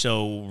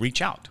 So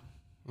reach out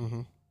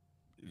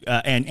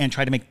and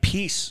try to make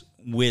peace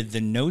with the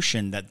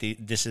notion that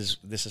this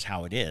is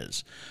how it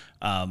is.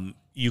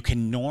 You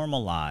can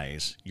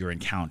normalize your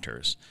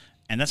encounters,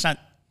 and that's not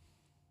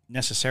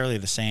necessarily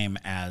the same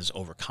as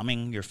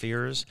overcoming your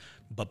fears,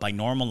 but by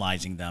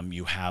normalizing them,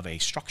 you have a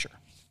structure,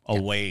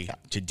 a way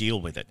to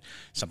deal with it.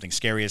 Something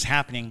scary is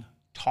happening,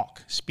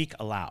 talk, speak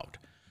aloud.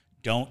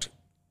 Don't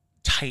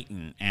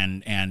tighten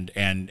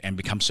and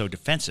become so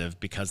defensive,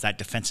 because that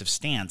defensive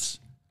stance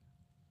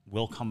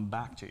will come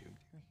back to you.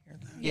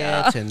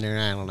 Yeah, it's in there.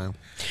 I don't know.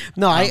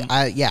 No,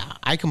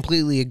 I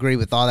completely agree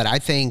with all that. I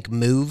think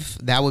move.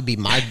 That would be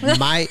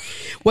my.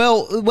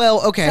 Well,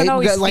 okay.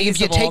 Like if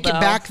you take it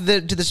back to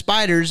the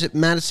spiders,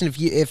 Madison.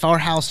 If our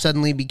house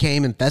suddenly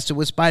became infested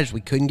with spiders,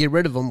 we couldn't get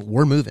rid of them.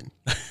 We're moving.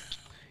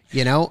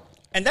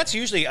 And that's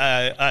usually.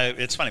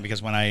 It's funny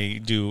because when I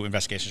do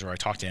investigations or I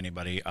talk to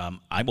anybody,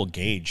 I will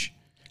gauge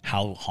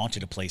how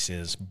haunted a place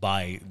is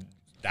by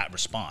that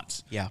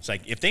response. Yeah, it's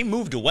like if they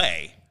moved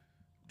away,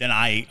 then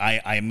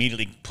I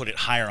immediately put it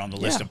higher on the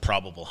list of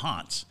probable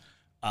haunts,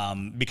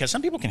 because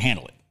some people can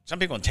handle it. Some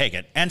people can take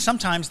it. And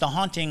sometimes the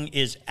haunting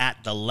is at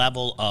the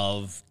level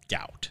of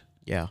doubt.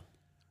 Yeah.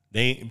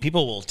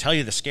 People will tell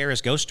you the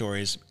scariest ghost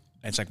stories.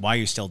 It's like, why are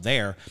you still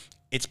there?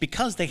 It's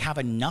because they have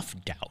enough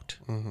doubt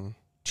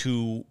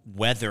to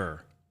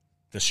weather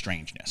the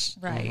strangeness.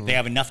 Right. They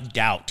have enough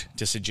doubt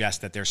to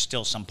suggest that there's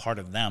still some part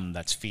of them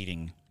that's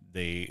feeding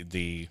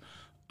the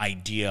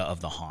idea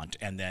of the haunt,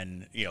 and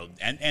then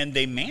and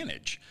they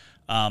manage.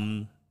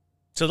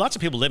 So lots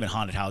of people live in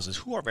haunted houses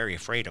who are very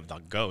afraid of the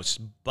ghosts,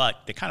 but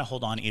they kind of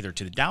hold on either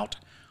to the doubt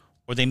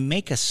or they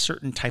make a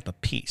certain type of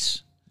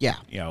peace. Yeah.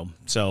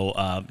 So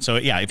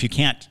if you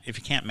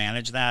can't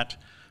manage that,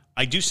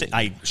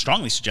 I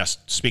strongly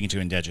suggest speaking to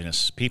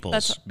indigenous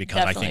peoples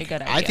because I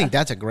think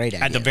that's a great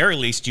idea. At the very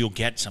least, you'll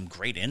get some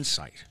great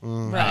insight.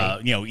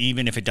 Right.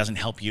 Even if it doesn't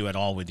help you at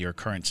all with your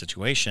current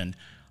situation,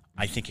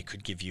 I think it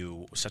could give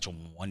you such a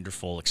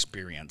wonderful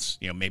experience.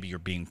 Maybe you're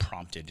being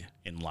prompted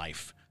in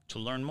life to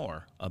learn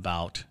more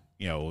about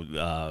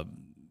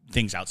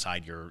things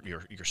outside your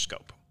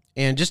scope.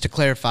 And just to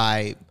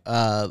clarify,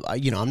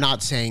 I'm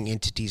not saying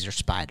entities are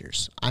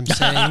spiders. I'm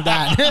saying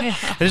that.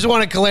 I just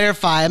want to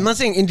clarify. I'm not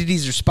saying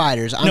entities are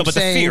spiders. I'm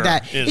saying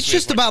that it's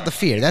just about the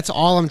fear. That's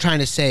all I'm trying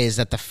to say is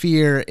that the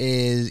fear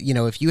is,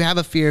 if you have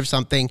a fear of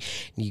something,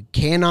 you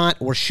cannot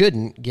or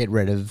shouldn't get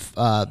rid of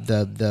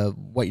the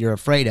what you're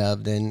afraid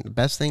of, then the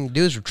best thing to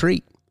do is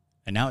retreat.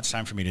 And now it's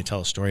time for me to tell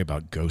a story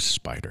about ghost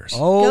spiders.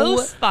 Oh,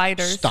 ghost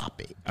spiders.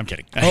 Stop it. I'm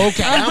kidding.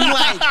 Okay. I'm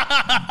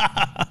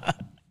like...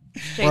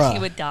 JC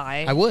would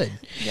die. I would.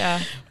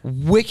 Yeah.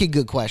 Wicked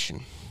good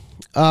question.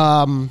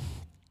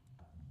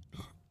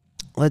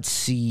 Let's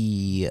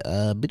see.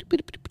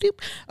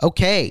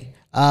 Okay.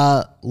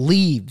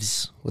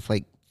 Leaves with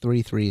like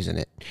 3 3s in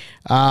it.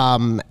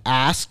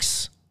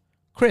 Asks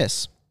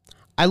Chris,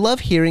 I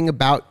love hearing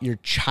about your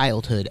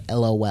childhood,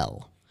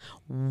 LOL.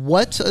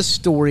 What's a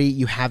story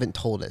you haven't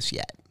told us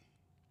yet?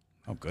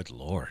 Oh, good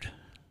Lord.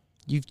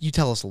 You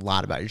tell us a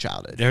lot about your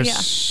childhood. There's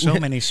so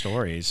many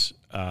stories.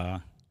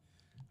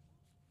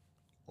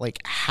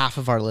 Like half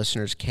of our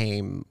listeners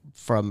came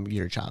from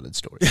your childhood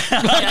story.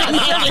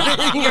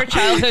 Your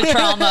childhood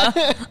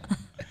trauma.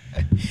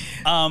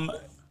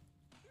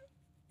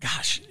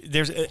 Gosh,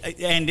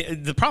 and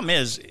the problem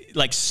is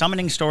like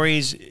summoning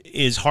stories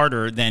is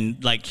harder than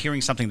like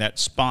hearing something that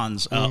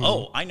spawns.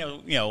 I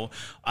know,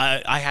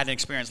 I had an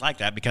experience like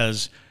that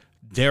because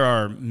there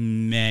are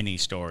many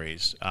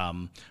stories.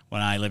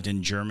 When I lived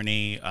in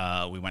Germany,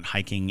 we went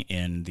hiking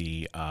in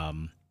the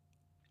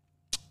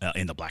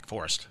Black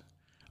Forest.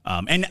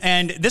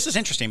 And this is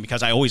interesting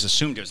because I always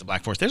assumed it was the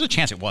Black Forest. There's a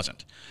chance it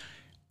wasn't.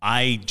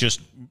 I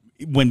just,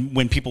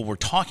 when people were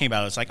talking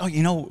about it, it's like,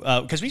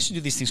 because we used to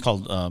do these things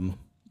called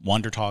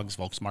Wandertags,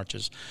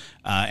 Volksmarches.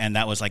 And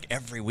that was like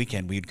every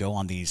weekend we'd go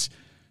on these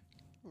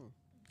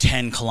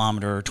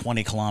 10-kilometer,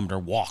 20-kilometer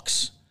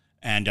walks.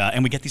 And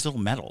we get these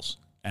little medals.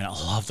 And I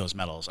love those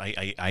medals.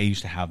 I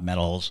used to have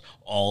medals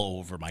all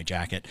over my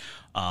jacket.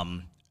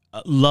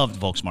 Loved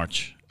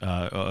Volksmarch.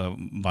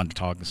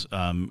 Wandertags.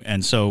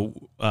 And so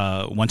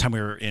one time we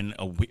were in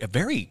a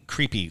very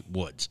creepy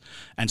woods.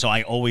 And so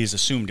I always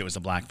assumed it was the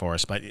Black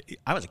Forest, but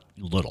I was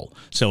little.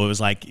 So it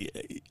was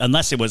like,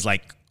 unless it was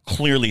like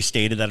clearly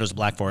stated that it was the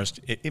Black Forest,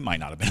 it might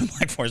not have been the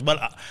Black Forest.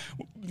 But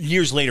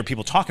years later,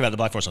 people talk about the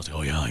Black Forest. I was like,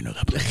 oh, yeah, I know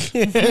that place.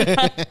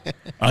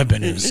 I've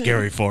been in a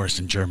scary forest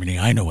in Germany.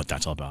 I know what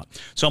that's all about.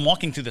 So I'm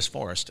walking through this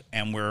forest,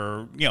 and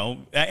we're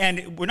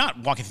not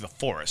walking through the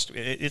forest.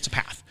 It's a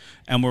path.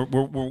 And we're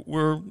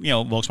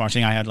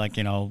Volksmarching. I had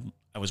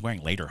I was wearing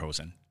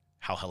lederhosen.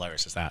 How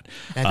hilarious is that?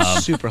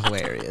 That's super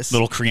hilarious.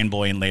 Little Korean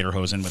boy in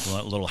lederhosen with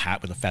a little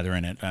hat with a feather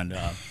in it. And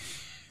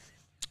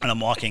I'm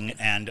walking,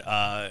 and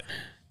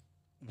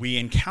we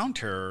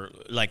encounter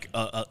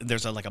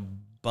there's a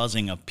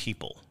buzzing of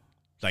people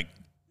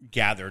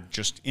gathered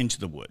just into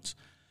the woods,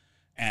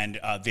 and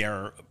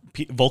they're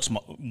people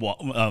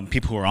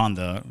who are on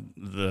the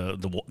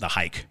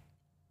hike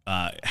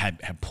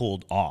had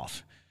pulled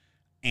off,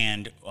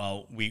 and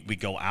we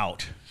go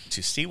out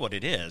to see what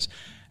it is,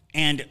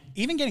 and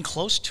even getting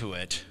close to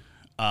it,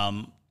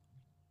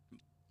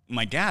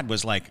 my dad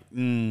was like,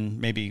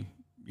 maybe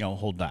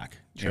hold back.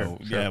 Sure.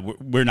 Yeah,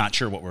 we're not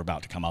sure what we're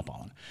about to come up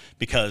on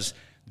because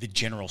the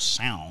general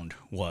sound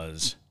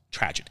was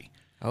tragedy.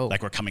 Oh,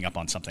 like we're coming up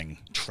on something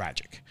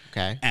tragic.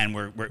 Okay, and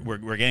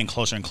we're getting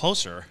closer and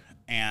closer,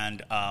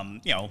 and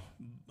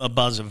a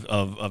buzz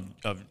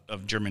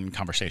of German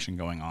conversation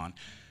going on,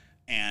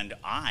 and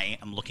I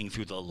am looking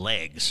through the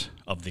legs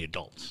of the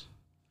adults.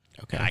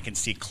 Okay, and I can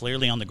see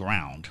clearly on the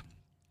ground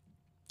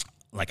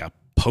like a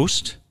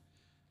post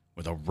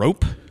with a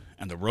rope,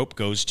 and the rope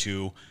goes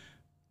to,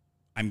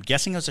 I'm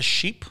guessing it was a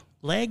sheep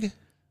leg,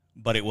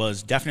 but it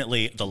was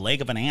definitely the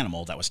leg of an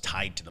animal that was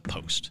tied to the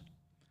post.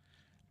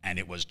 And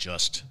it was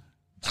just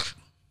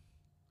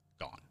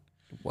gone.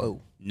 Whoa.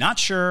 Not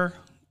sure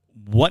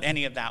what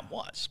any of that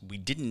was. We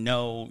didn't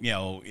know,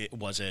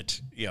 was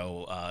it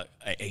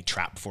a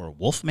trap for a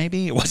wolf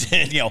maybe? Was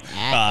it,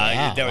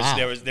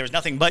 there was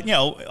nothing, but,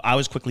 I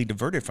was quickly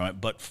diverted from it.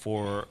 But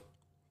for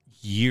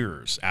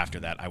years after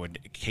that, I would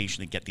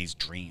occasionally get these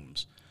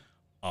dreams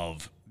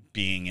of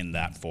being in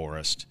that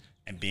forest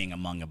and being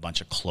among a bunch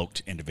of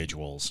cloaked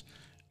individuals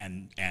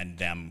and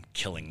them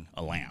killing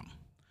a lamb.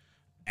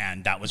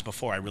 And that was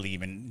before I really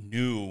even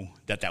knew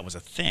that was a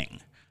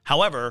thing.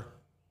 However,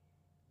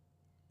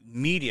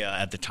 media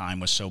at the time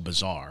was so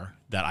bizarre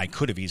that I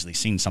could have easily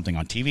seen something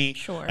on TV.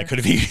 Sure. I could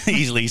have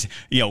easily,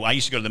 I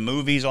used to go to the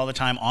movies all the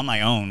time on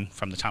my own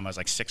from the time I was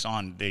like 6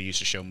 on. They used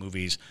to show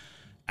movies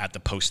at the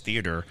Post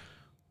Theater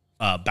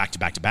back to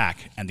back to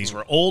back. And these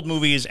were old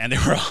movies, and they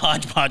were a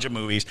hodgepodge of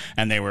movies,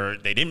 and they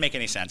didn't make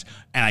any sense.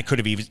 And I could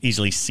have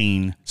easily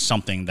seen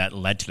something that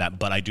led to that.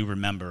 But I do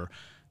remember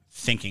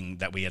thinking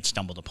that we had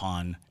stumbled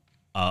upon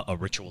a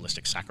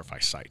ritualistic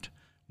sacrifice site.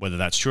 Whether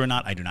that's true or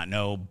not, I do not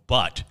know.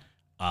 But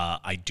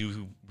I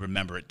do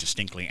remember it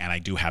distinctly, and I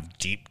do have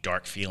deep,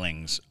 dark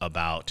feelings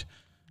about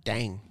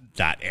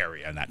that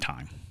area and that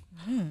time.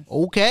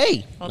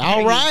 Okay. Well,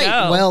 all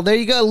right. Well, there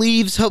you go.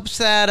 Leaves hopes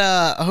that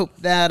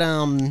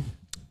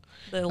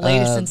the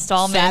latest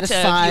installment of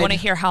you want to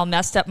hear how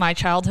messed up my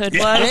childhood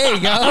was? There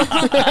you go.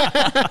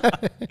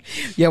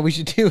 Yeah, we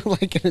should do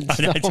like an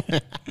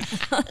installment.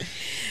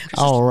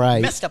 All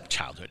right. Messed up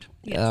childhood.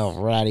 Yes.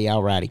 All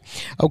righty.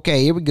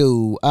 Okay, here we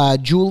go.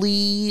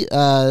 Julie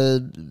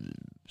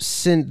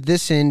sent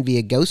this in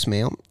via ghost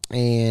mail,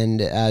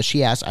 and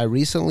she asked, I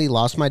recently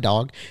lost my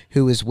dog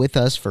who was with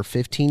us for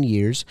 15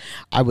 years.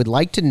 I would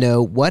like to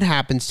know what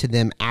happens to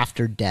them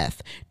after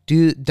death.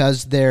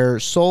 Does their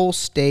soul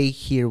stay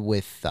here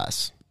with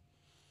us?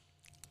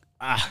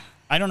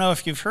 I don't know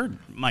if you've heard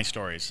my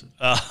stories.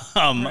 Has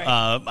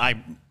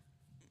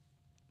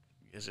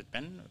it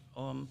been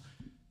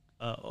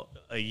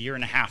a year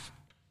and a half?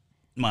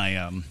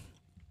 My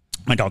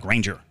dog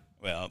Ranger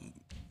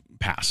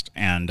passed,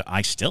 and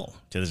I still,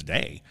 to this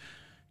day,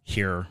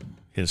 hear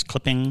his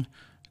clipping,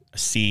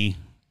 see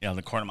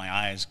the corner of my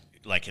eyes,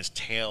 like his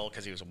tail,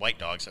 because he was a white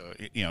dog, so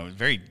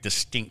very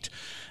distinct.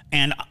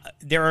 And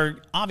there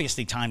are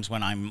obviously times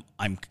when I'm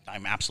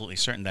absolutely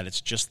certain that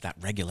it's just that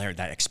regularity,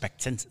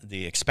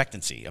 the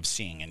expectancy of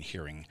seeing and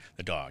hearing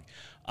the dog.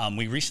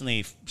 We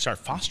recently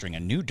started fostering a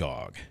new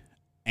dog,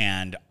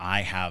 and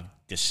I have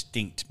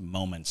distinct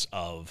moments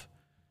of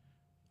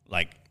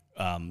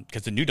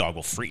because the new dog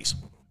will freeze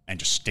and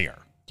just stare.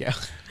 Yeah.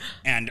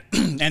 And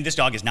this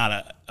dog is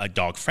not a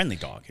dog-friendly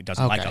dog. It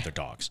doesn't like other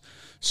dogs.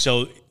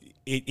 So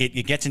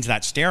it gets into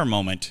that stare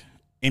moment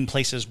in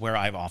places where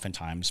I've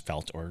oftentimes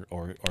felt or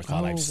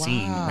thought I've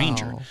seen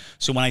Ranger.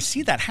 So when I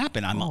see that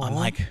happen, I'm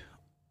like,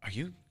 are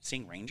you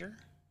seeing Ranger?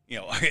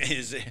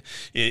 Is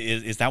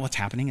that what's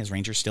happening? Is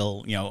Ranger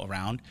still,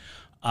 around?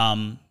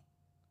 I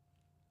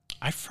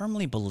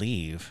firmly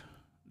believe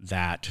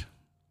that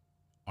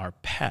our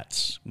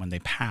pets, when they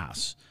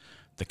pass,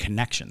 the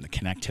connection, the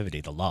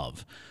connectivity, the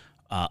love,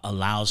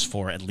 allows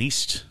for at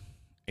least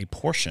a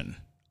portion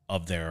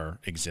of their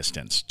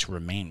existence to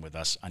remain with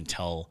us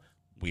until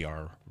we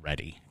are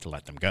ready to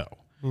let them go.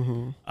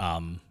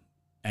 Mm-hmm.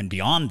 And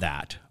beyond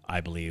that,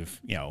 I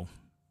believe,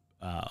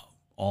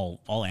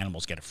 all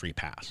animals get a free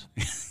pass.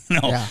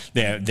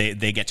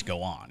 They get to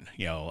go on.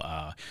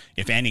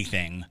 If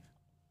anything,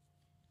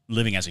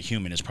 living as a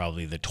human is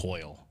probably the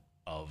toil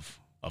of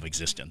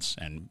existence,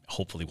 and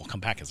hopefully we'll come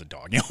back as a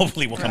dog.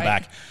 Hopefully we'll come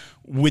back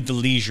with the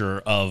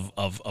leisure of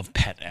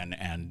pet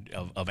and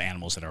of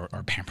animals that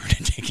are pampered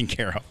and taken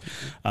care of.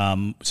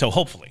 So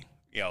hopefully,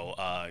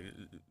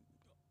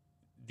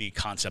 the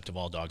concept of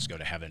all dogs go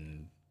to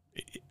heaven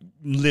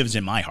lives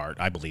in my heart.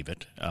 I believe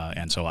it,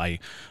 and so I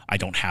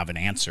don't have an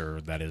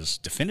answer that is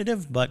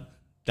definitive, but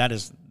that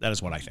is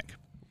what I think.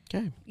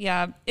 Okay.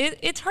 Yeah,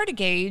 it's hard to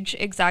gauge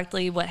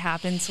exactly what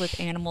happens with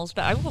animals,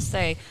 but I will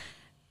say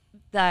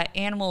that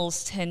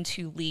animals tend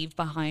to leave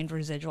behind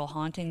residual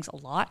hauntings a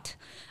lot.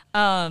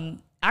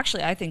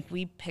 Actually, I think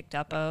we picked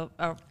up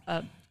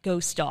a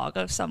ghost dog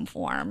of some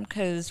form,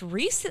 because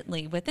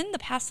recently, within the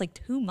past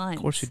 2 months.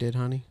 Of course you did,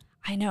 honey.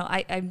 I know.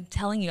 I'm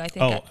telling you, I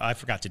think. I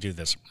forgot to do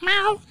this.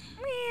 Meow,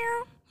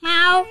 meow,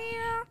 meow,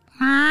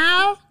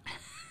 meow.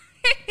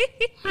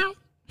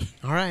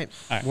 All right.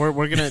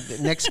 We're gonna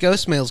next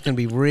ghost mail is gonna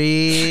be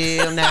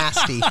real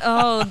nasty.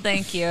 Oh,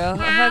 thank you.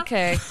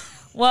 Okay.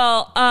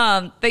 Well,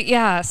 but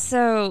yeah,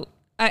 so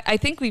I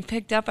think we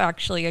picked up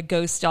actually a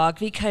ghost dog,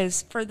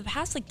 because for the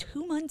past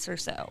 2 months or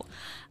so,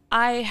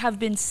 I have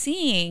been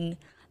seeing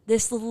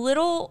this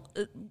little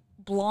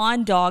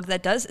blonde dog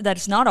that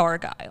is not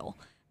Argyle,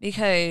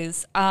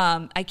 because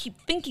I keep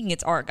thinking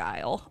it's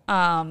Argyle.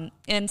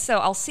 And so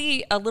I'll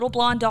see a little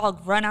blonde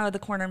dog run out of the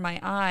corner of my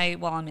eye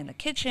while I'm in the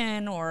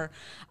kitchen, or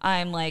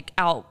I'm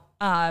out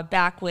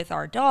back with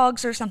our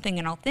dogs or something,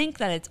 and I'll think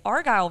that it's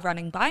Argyle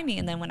running by me,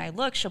 and then when I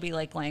look, she'll be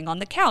laying on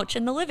the couch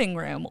in the living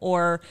room,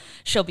 or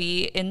she'll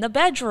be in the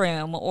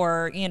bedroom,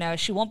 or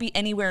she won't be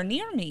anywhere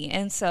near me.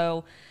 And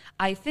so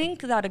I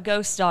think that a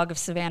ghost dog of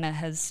Savannah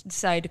has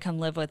decided to come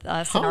live with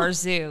us in our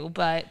zoo.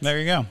 But there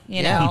you go.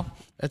 You know,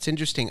 that's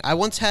interesting. I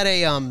once had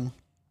a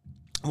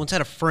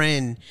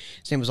friend.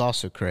 His name was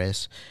also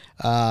Chris,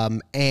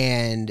 and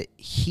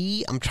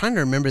I'm trying to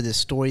remember this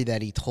story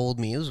that he told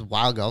me. It was a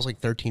while ago. I was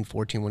 13,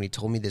 14 when he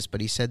told me this,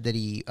 but he said that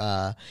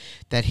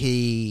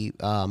he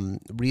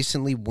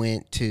recently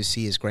went to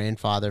see his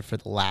grandfather for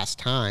the last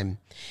time,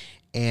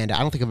 And I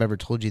don't think I've ever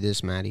told you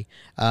this, Maddie,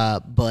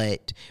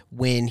 but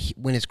when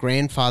his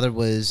grandfather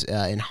was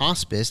in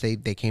hospice,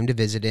 they came to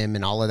visit him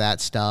and all of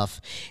that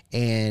stuff,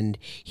 and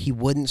he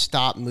wouldn't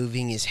stop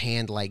moving his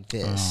hand like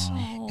this.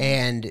 Oh.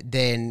 And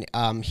then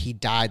he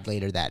died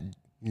later that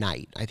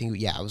night. I think,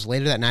 it was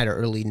later that night or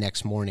early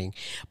next morning,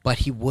 but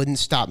he wouldn't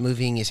stop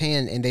moving his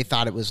hand, and they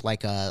thought it was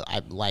like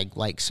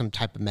like some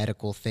type of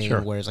medical thing,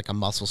 where it's like a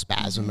muscle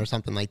spasm or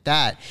something like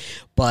that.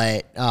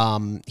 But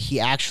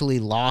he actually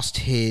lost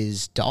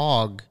his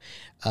dog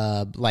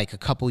like a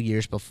couple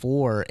years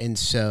before, and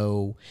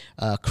so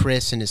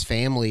Chris and his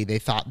family, they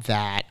thought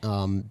that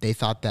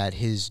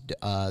his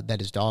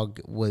dog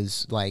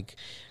was like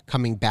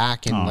coming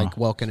back and like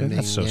welcoming him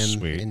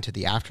into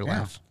the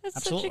afterlife. Yeah,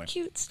 that's such a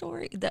cute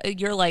story.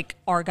 You're like,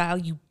 Argyle,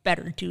 you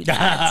better do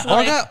that.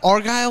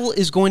 Argyle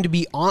is going to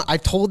be on.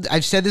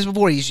 I've said this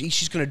before.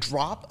 She's going to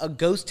drop a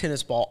ghost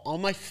tennis ball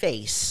on my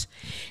face,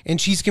 and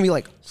she's going to be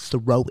like,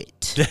 throw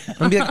it. I'm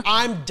going to be like,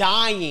 I'm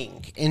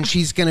dying, and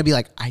she's going to be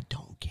like, I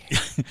don't care.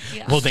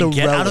 Yeah. Well, then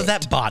get out of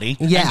that body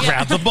and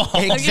grab the ball.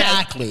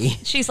 Exactly.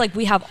 She's like,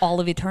 we have all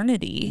of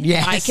eternity.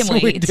 Yes, I can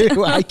wait. We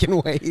do. I can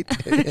wait.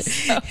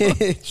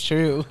 It's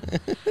true.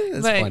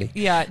 That's funny.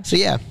 Yeah. So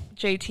yeah.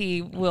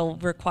 JT will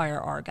require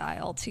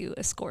Argyle to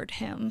escort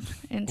him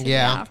into the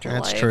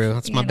afterlife. That's true.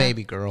 That's my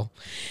baby girl.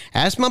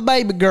 That's my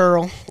baby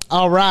girl.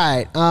 All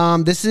right.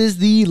 This is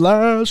the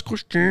last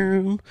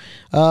question.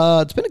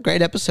 It's been a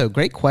great episode.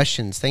 Great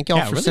questions. Thank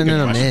y'all for really sending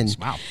them in.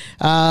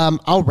 Wow.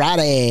 All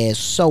righty.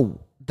 So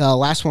the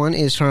last one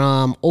is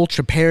from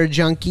Ultra Pair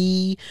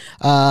Junkie,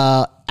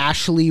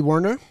 Ashley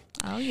Werner.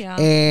 Oh, yeah.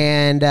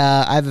 And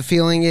I have a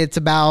feeling it's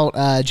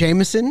about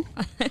Jameson,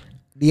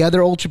 the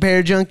other Ultra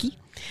Pair Junkie.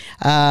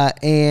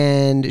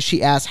 And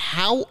she asked,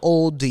 how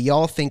old do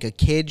y'all think a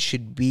kid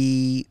should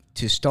be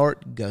to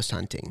start ghost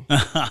hunting?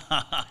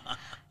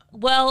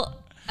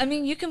 Well, I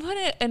mean, you can put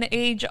an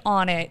age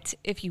on it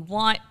if you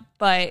want,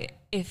 but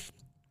if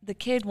the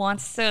kid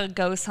wants to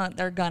ghost hunt,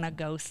 they're gonna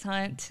ghost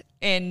hunt.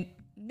 And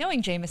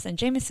knowing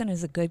Jameson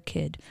is a good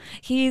kid.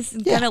 He's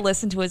gonna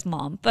listen to his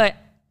mom, but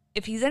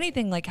if he's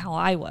anything like how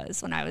I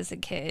was when I was a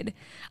kid,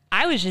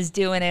 I was just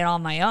doing it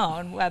on my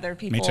own, whether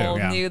people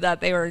knew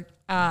that they were,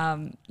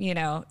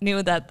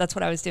 knew that that's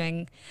what I was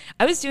doing.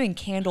 I was doing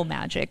candle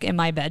magic in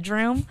my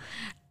bedroom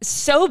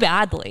so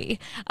badly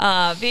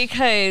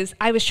because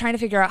I was trying to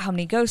figure out how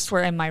many ghosts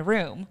were in my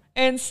room.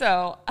 And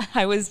so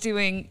I was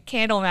doing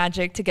candle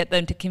magic to get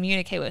them to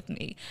communicate with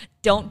me.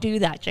 Don't do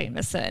that,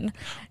 Jameson.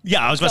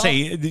 Yeah, I was about to say,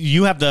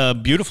 you have the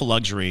beautiful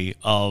luxury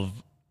of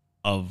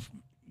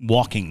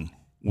walking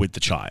with the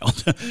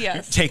child.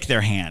 Yes. Take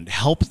their hand,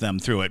 help them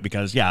through it,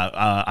 because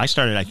I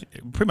started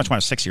pretty much when I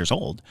was 6 years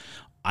old.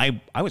 I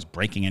was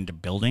breaking into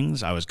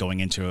buildings. I was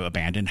going into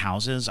abandoned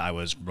houses. I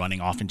was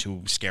running off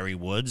into scary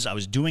woods. I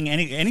was doing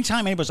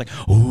anytime anybody was like,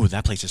 "Oh,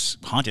 that place is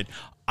haunted,"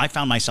 I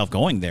found myself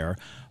going there.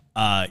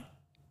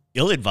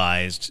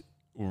 Ill-advised,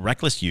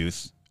 reckless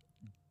youth.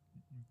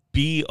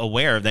 Be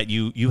aware that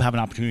you have an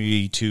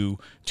opportunity to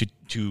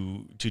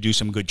do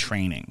some good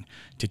training,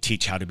 to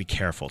teach how to be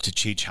careful, to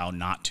teach how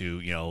not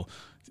to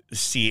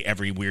see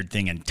every weird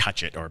thing and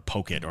touch it or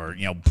poke it or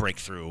break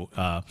through.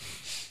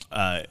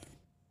 I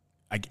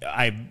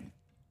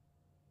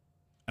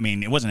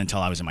mean, it wasn't until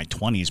I was in my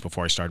 20s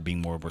before I started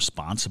being more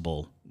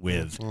responsible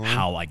with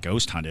how I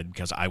ghost hunted,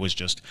 because I was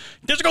just,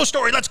 there's a ghost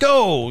story, let's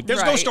go.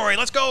 There's a ghost story,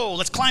 let's go.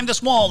 Let's climb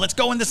this wall. Let's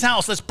go in this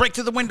house. Let's break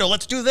through the window.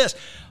 Let's do this.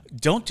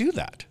 Don't do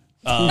that.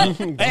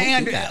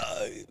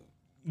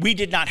 We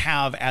did not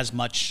have as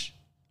much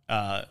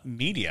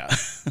media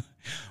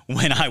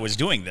when I was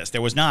doing this.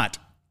 There was not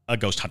a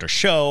ghost hunter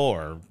show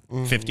or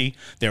 50.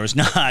 There was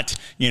not,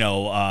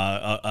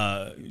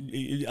 a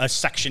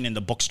section in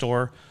the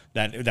bookstore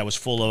that was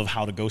full of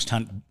how to ghost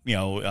hunt,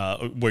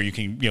 where you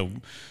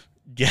can,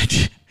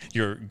 get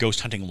your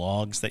ghost hunting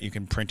logs that you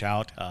can print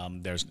out.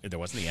 There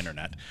wasn't the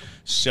internet.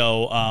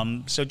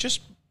 So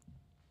just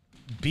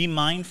be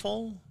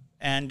mindful,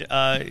 and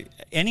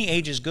any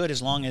age is good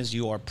as long as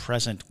you are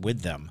present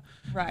with them.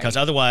 Right. Because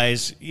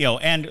otherwise,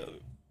 and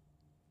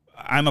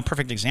I'm a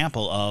perfect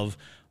example of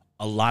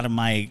a lot of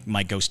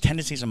my ghost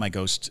tendencies and my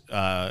ghost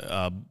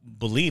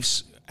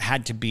beliefs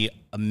had to be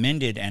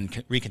amended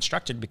and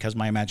reconstructed because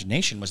my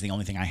imagination was the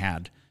only thing I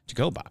had to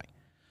go by.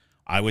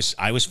 I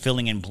was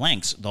filling in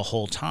blanks the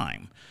whole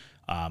time.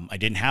 I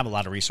didn't have a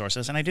lot of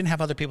resources, and I didn't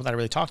have other people that I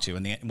really talked to.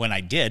 And when I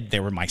did, they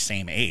were my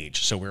same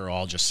age, so we were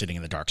all just sitting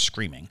in the dark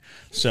screaming.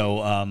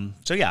 So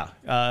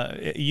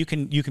you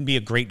can be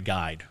a great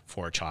guide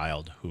for a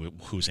child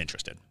who's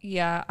interested.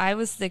 Yeah, I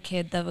was the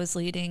kid that was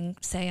leading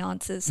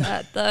seances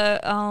at the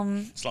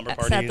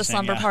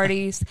slumber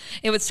parties.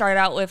 It would start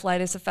out with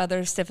light as a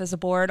feather, stiff as a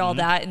board, all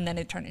that, and then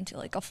it turned into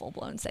like a full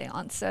blown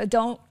seance. So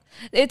don't.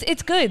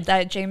 It's good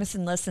that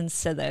Jameson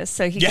listens to this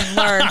so he can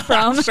learn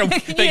from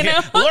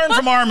learn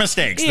from our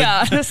mistakes.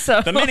 Yeah,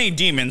 the many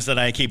demons that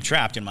I keep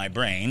trapped in my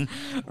brain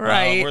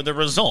were the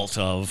result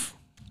of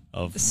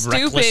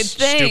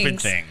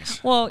stupid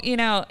things. Well,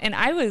 and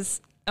I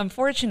was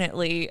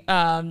unfortunately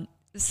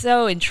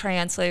so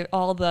entranced with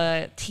all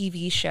the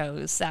TV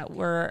shows that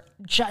were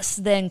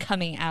just then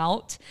coming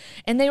out,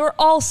 and they were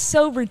all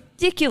so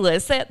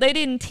ridiculous that they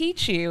didn't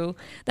teach you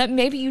that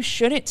maybe you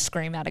shouldn't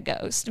scream at a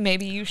ghost.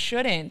 Maybe you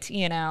shouldn't,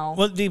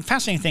 Well, the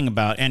fascinating thing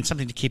about, and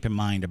something to keep in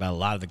mind about a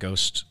lot of the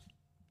ghost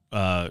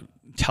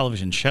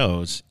television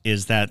shows,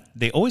 is that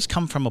they always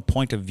come from a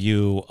point of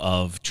view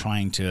of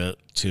trying to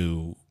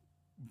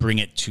bring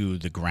it to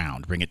the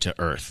ground, bring it to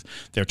earth.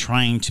 They're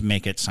trying to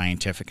make it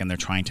scientific, and they're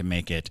trying to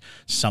make it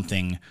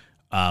something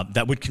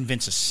that would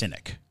convince a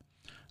cynic,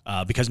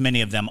 because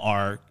many of them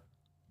are,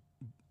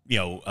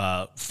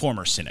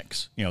 former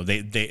cynics.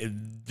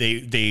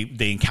 They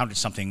encountered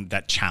something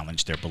that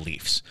challenged their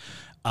beliefs.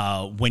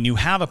 When you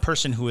have a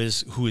person who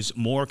is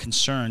more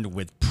concerned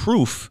with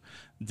proof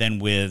than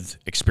with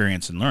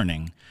experience and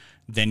learning,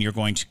 then you're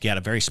going to get a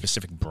very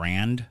specific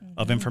brand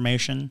of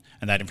information,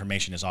 and that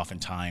information is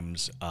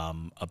oftentimes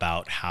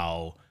about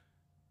how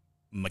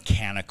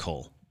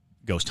mechanical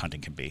ghost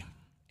hunting can be.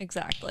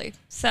 Exactly.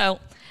 So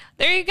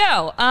there you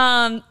go.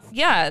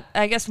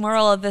 I guess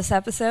moral of this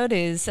episode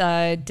is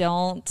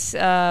don't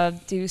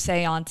do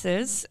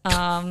seances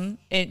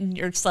in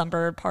your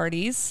slumber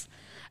parties.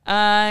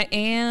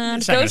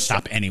 And it's not going to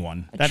stop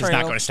anyone. That is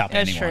not going to stop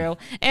anyone. That's true.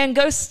 And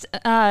ghost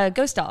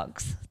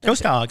dogs.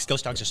 Ghost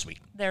dogs are sweet.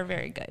 They're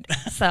very good.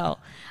 So,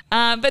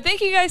 but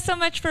thank you guys so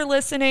much for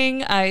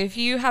listening. If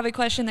you have a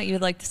question that you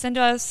would like to send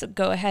to us,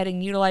 go ahead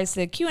and utilize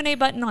the Q&A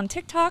button on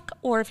TikTok,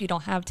 or if you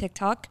don't have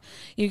TikTok,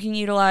 you can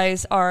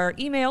utilize our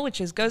email, which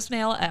is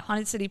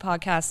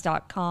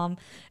ghostmail@hauntedcitypodcast.com,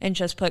 and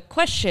just put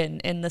question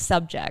in the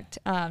subject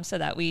so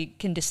that we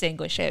can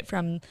distinguish it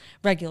from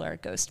regular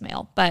ghost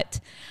mail.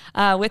 But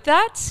with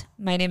that,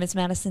 my name is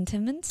Madison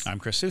Timmons. I'm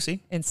Chris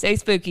Soucy. And stay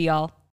spooky, y'all.